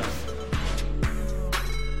 Love you too.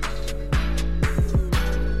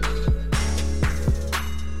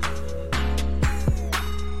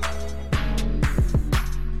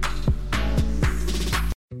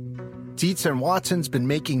 Dietz & Watson's been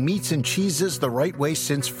making meats and cheeses the right way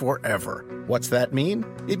since forever. What's that mean?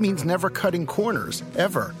 It means never cutting corners,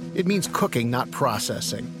 ever. It means cooking, not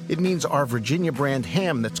processing. It means our Virginia brand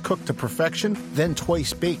ham that's cooked to perfection, then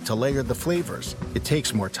twice baked to layer the flavors. It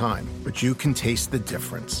takes more time, but you can taste the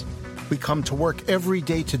difference. We come to work every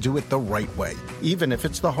day to do it the right way, even if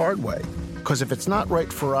it's the hard way. Because if it's not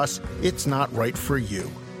right for us, it's not right for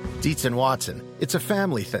you. Dietz & Watson, it's a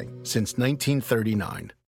family thing since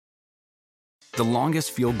 1939. The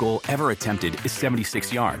longest field goal ever attempted is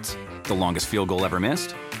 76 yards. The longest field goal ever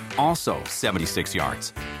missed? Also 76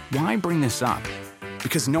 yards. Why bring this up?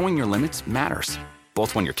 Because knowing your limits matters,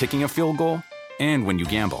 both when you're kicking a field goal and when you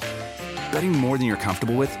gamble. Betting more than you're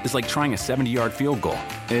comfortable with is like trying a 70-yard field goal.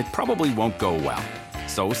 It probably won't go well.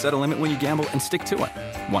 So set a limit when you gamble and stick to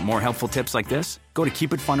it. Want more helpful tips like this? Go to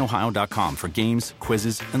keepitfunohio.com for games,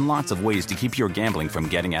 quizzes, and lots of ways to keep your gambling from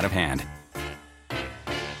getting out of hand.